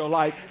work in your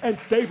life. And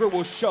favor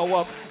will show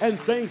up. And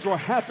things will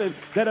happen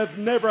that have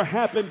never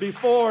happened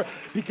before,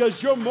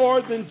 because you're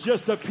more than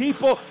just a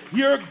people.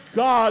 You're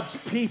God's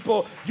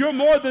people. You're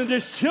more than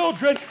just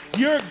children.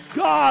 You're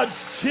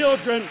God's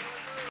children.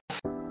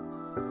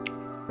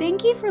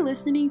 Thank you for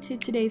listening to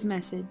today's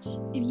message.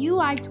 If you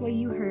liked what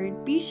you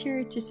heard, be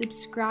sure to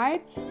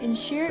subscribe and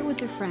share it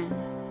with a friend.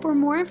 For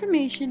more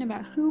information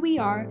about who we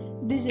are,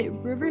 visit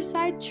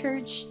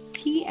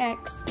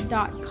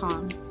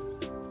riversidechurchtx.com.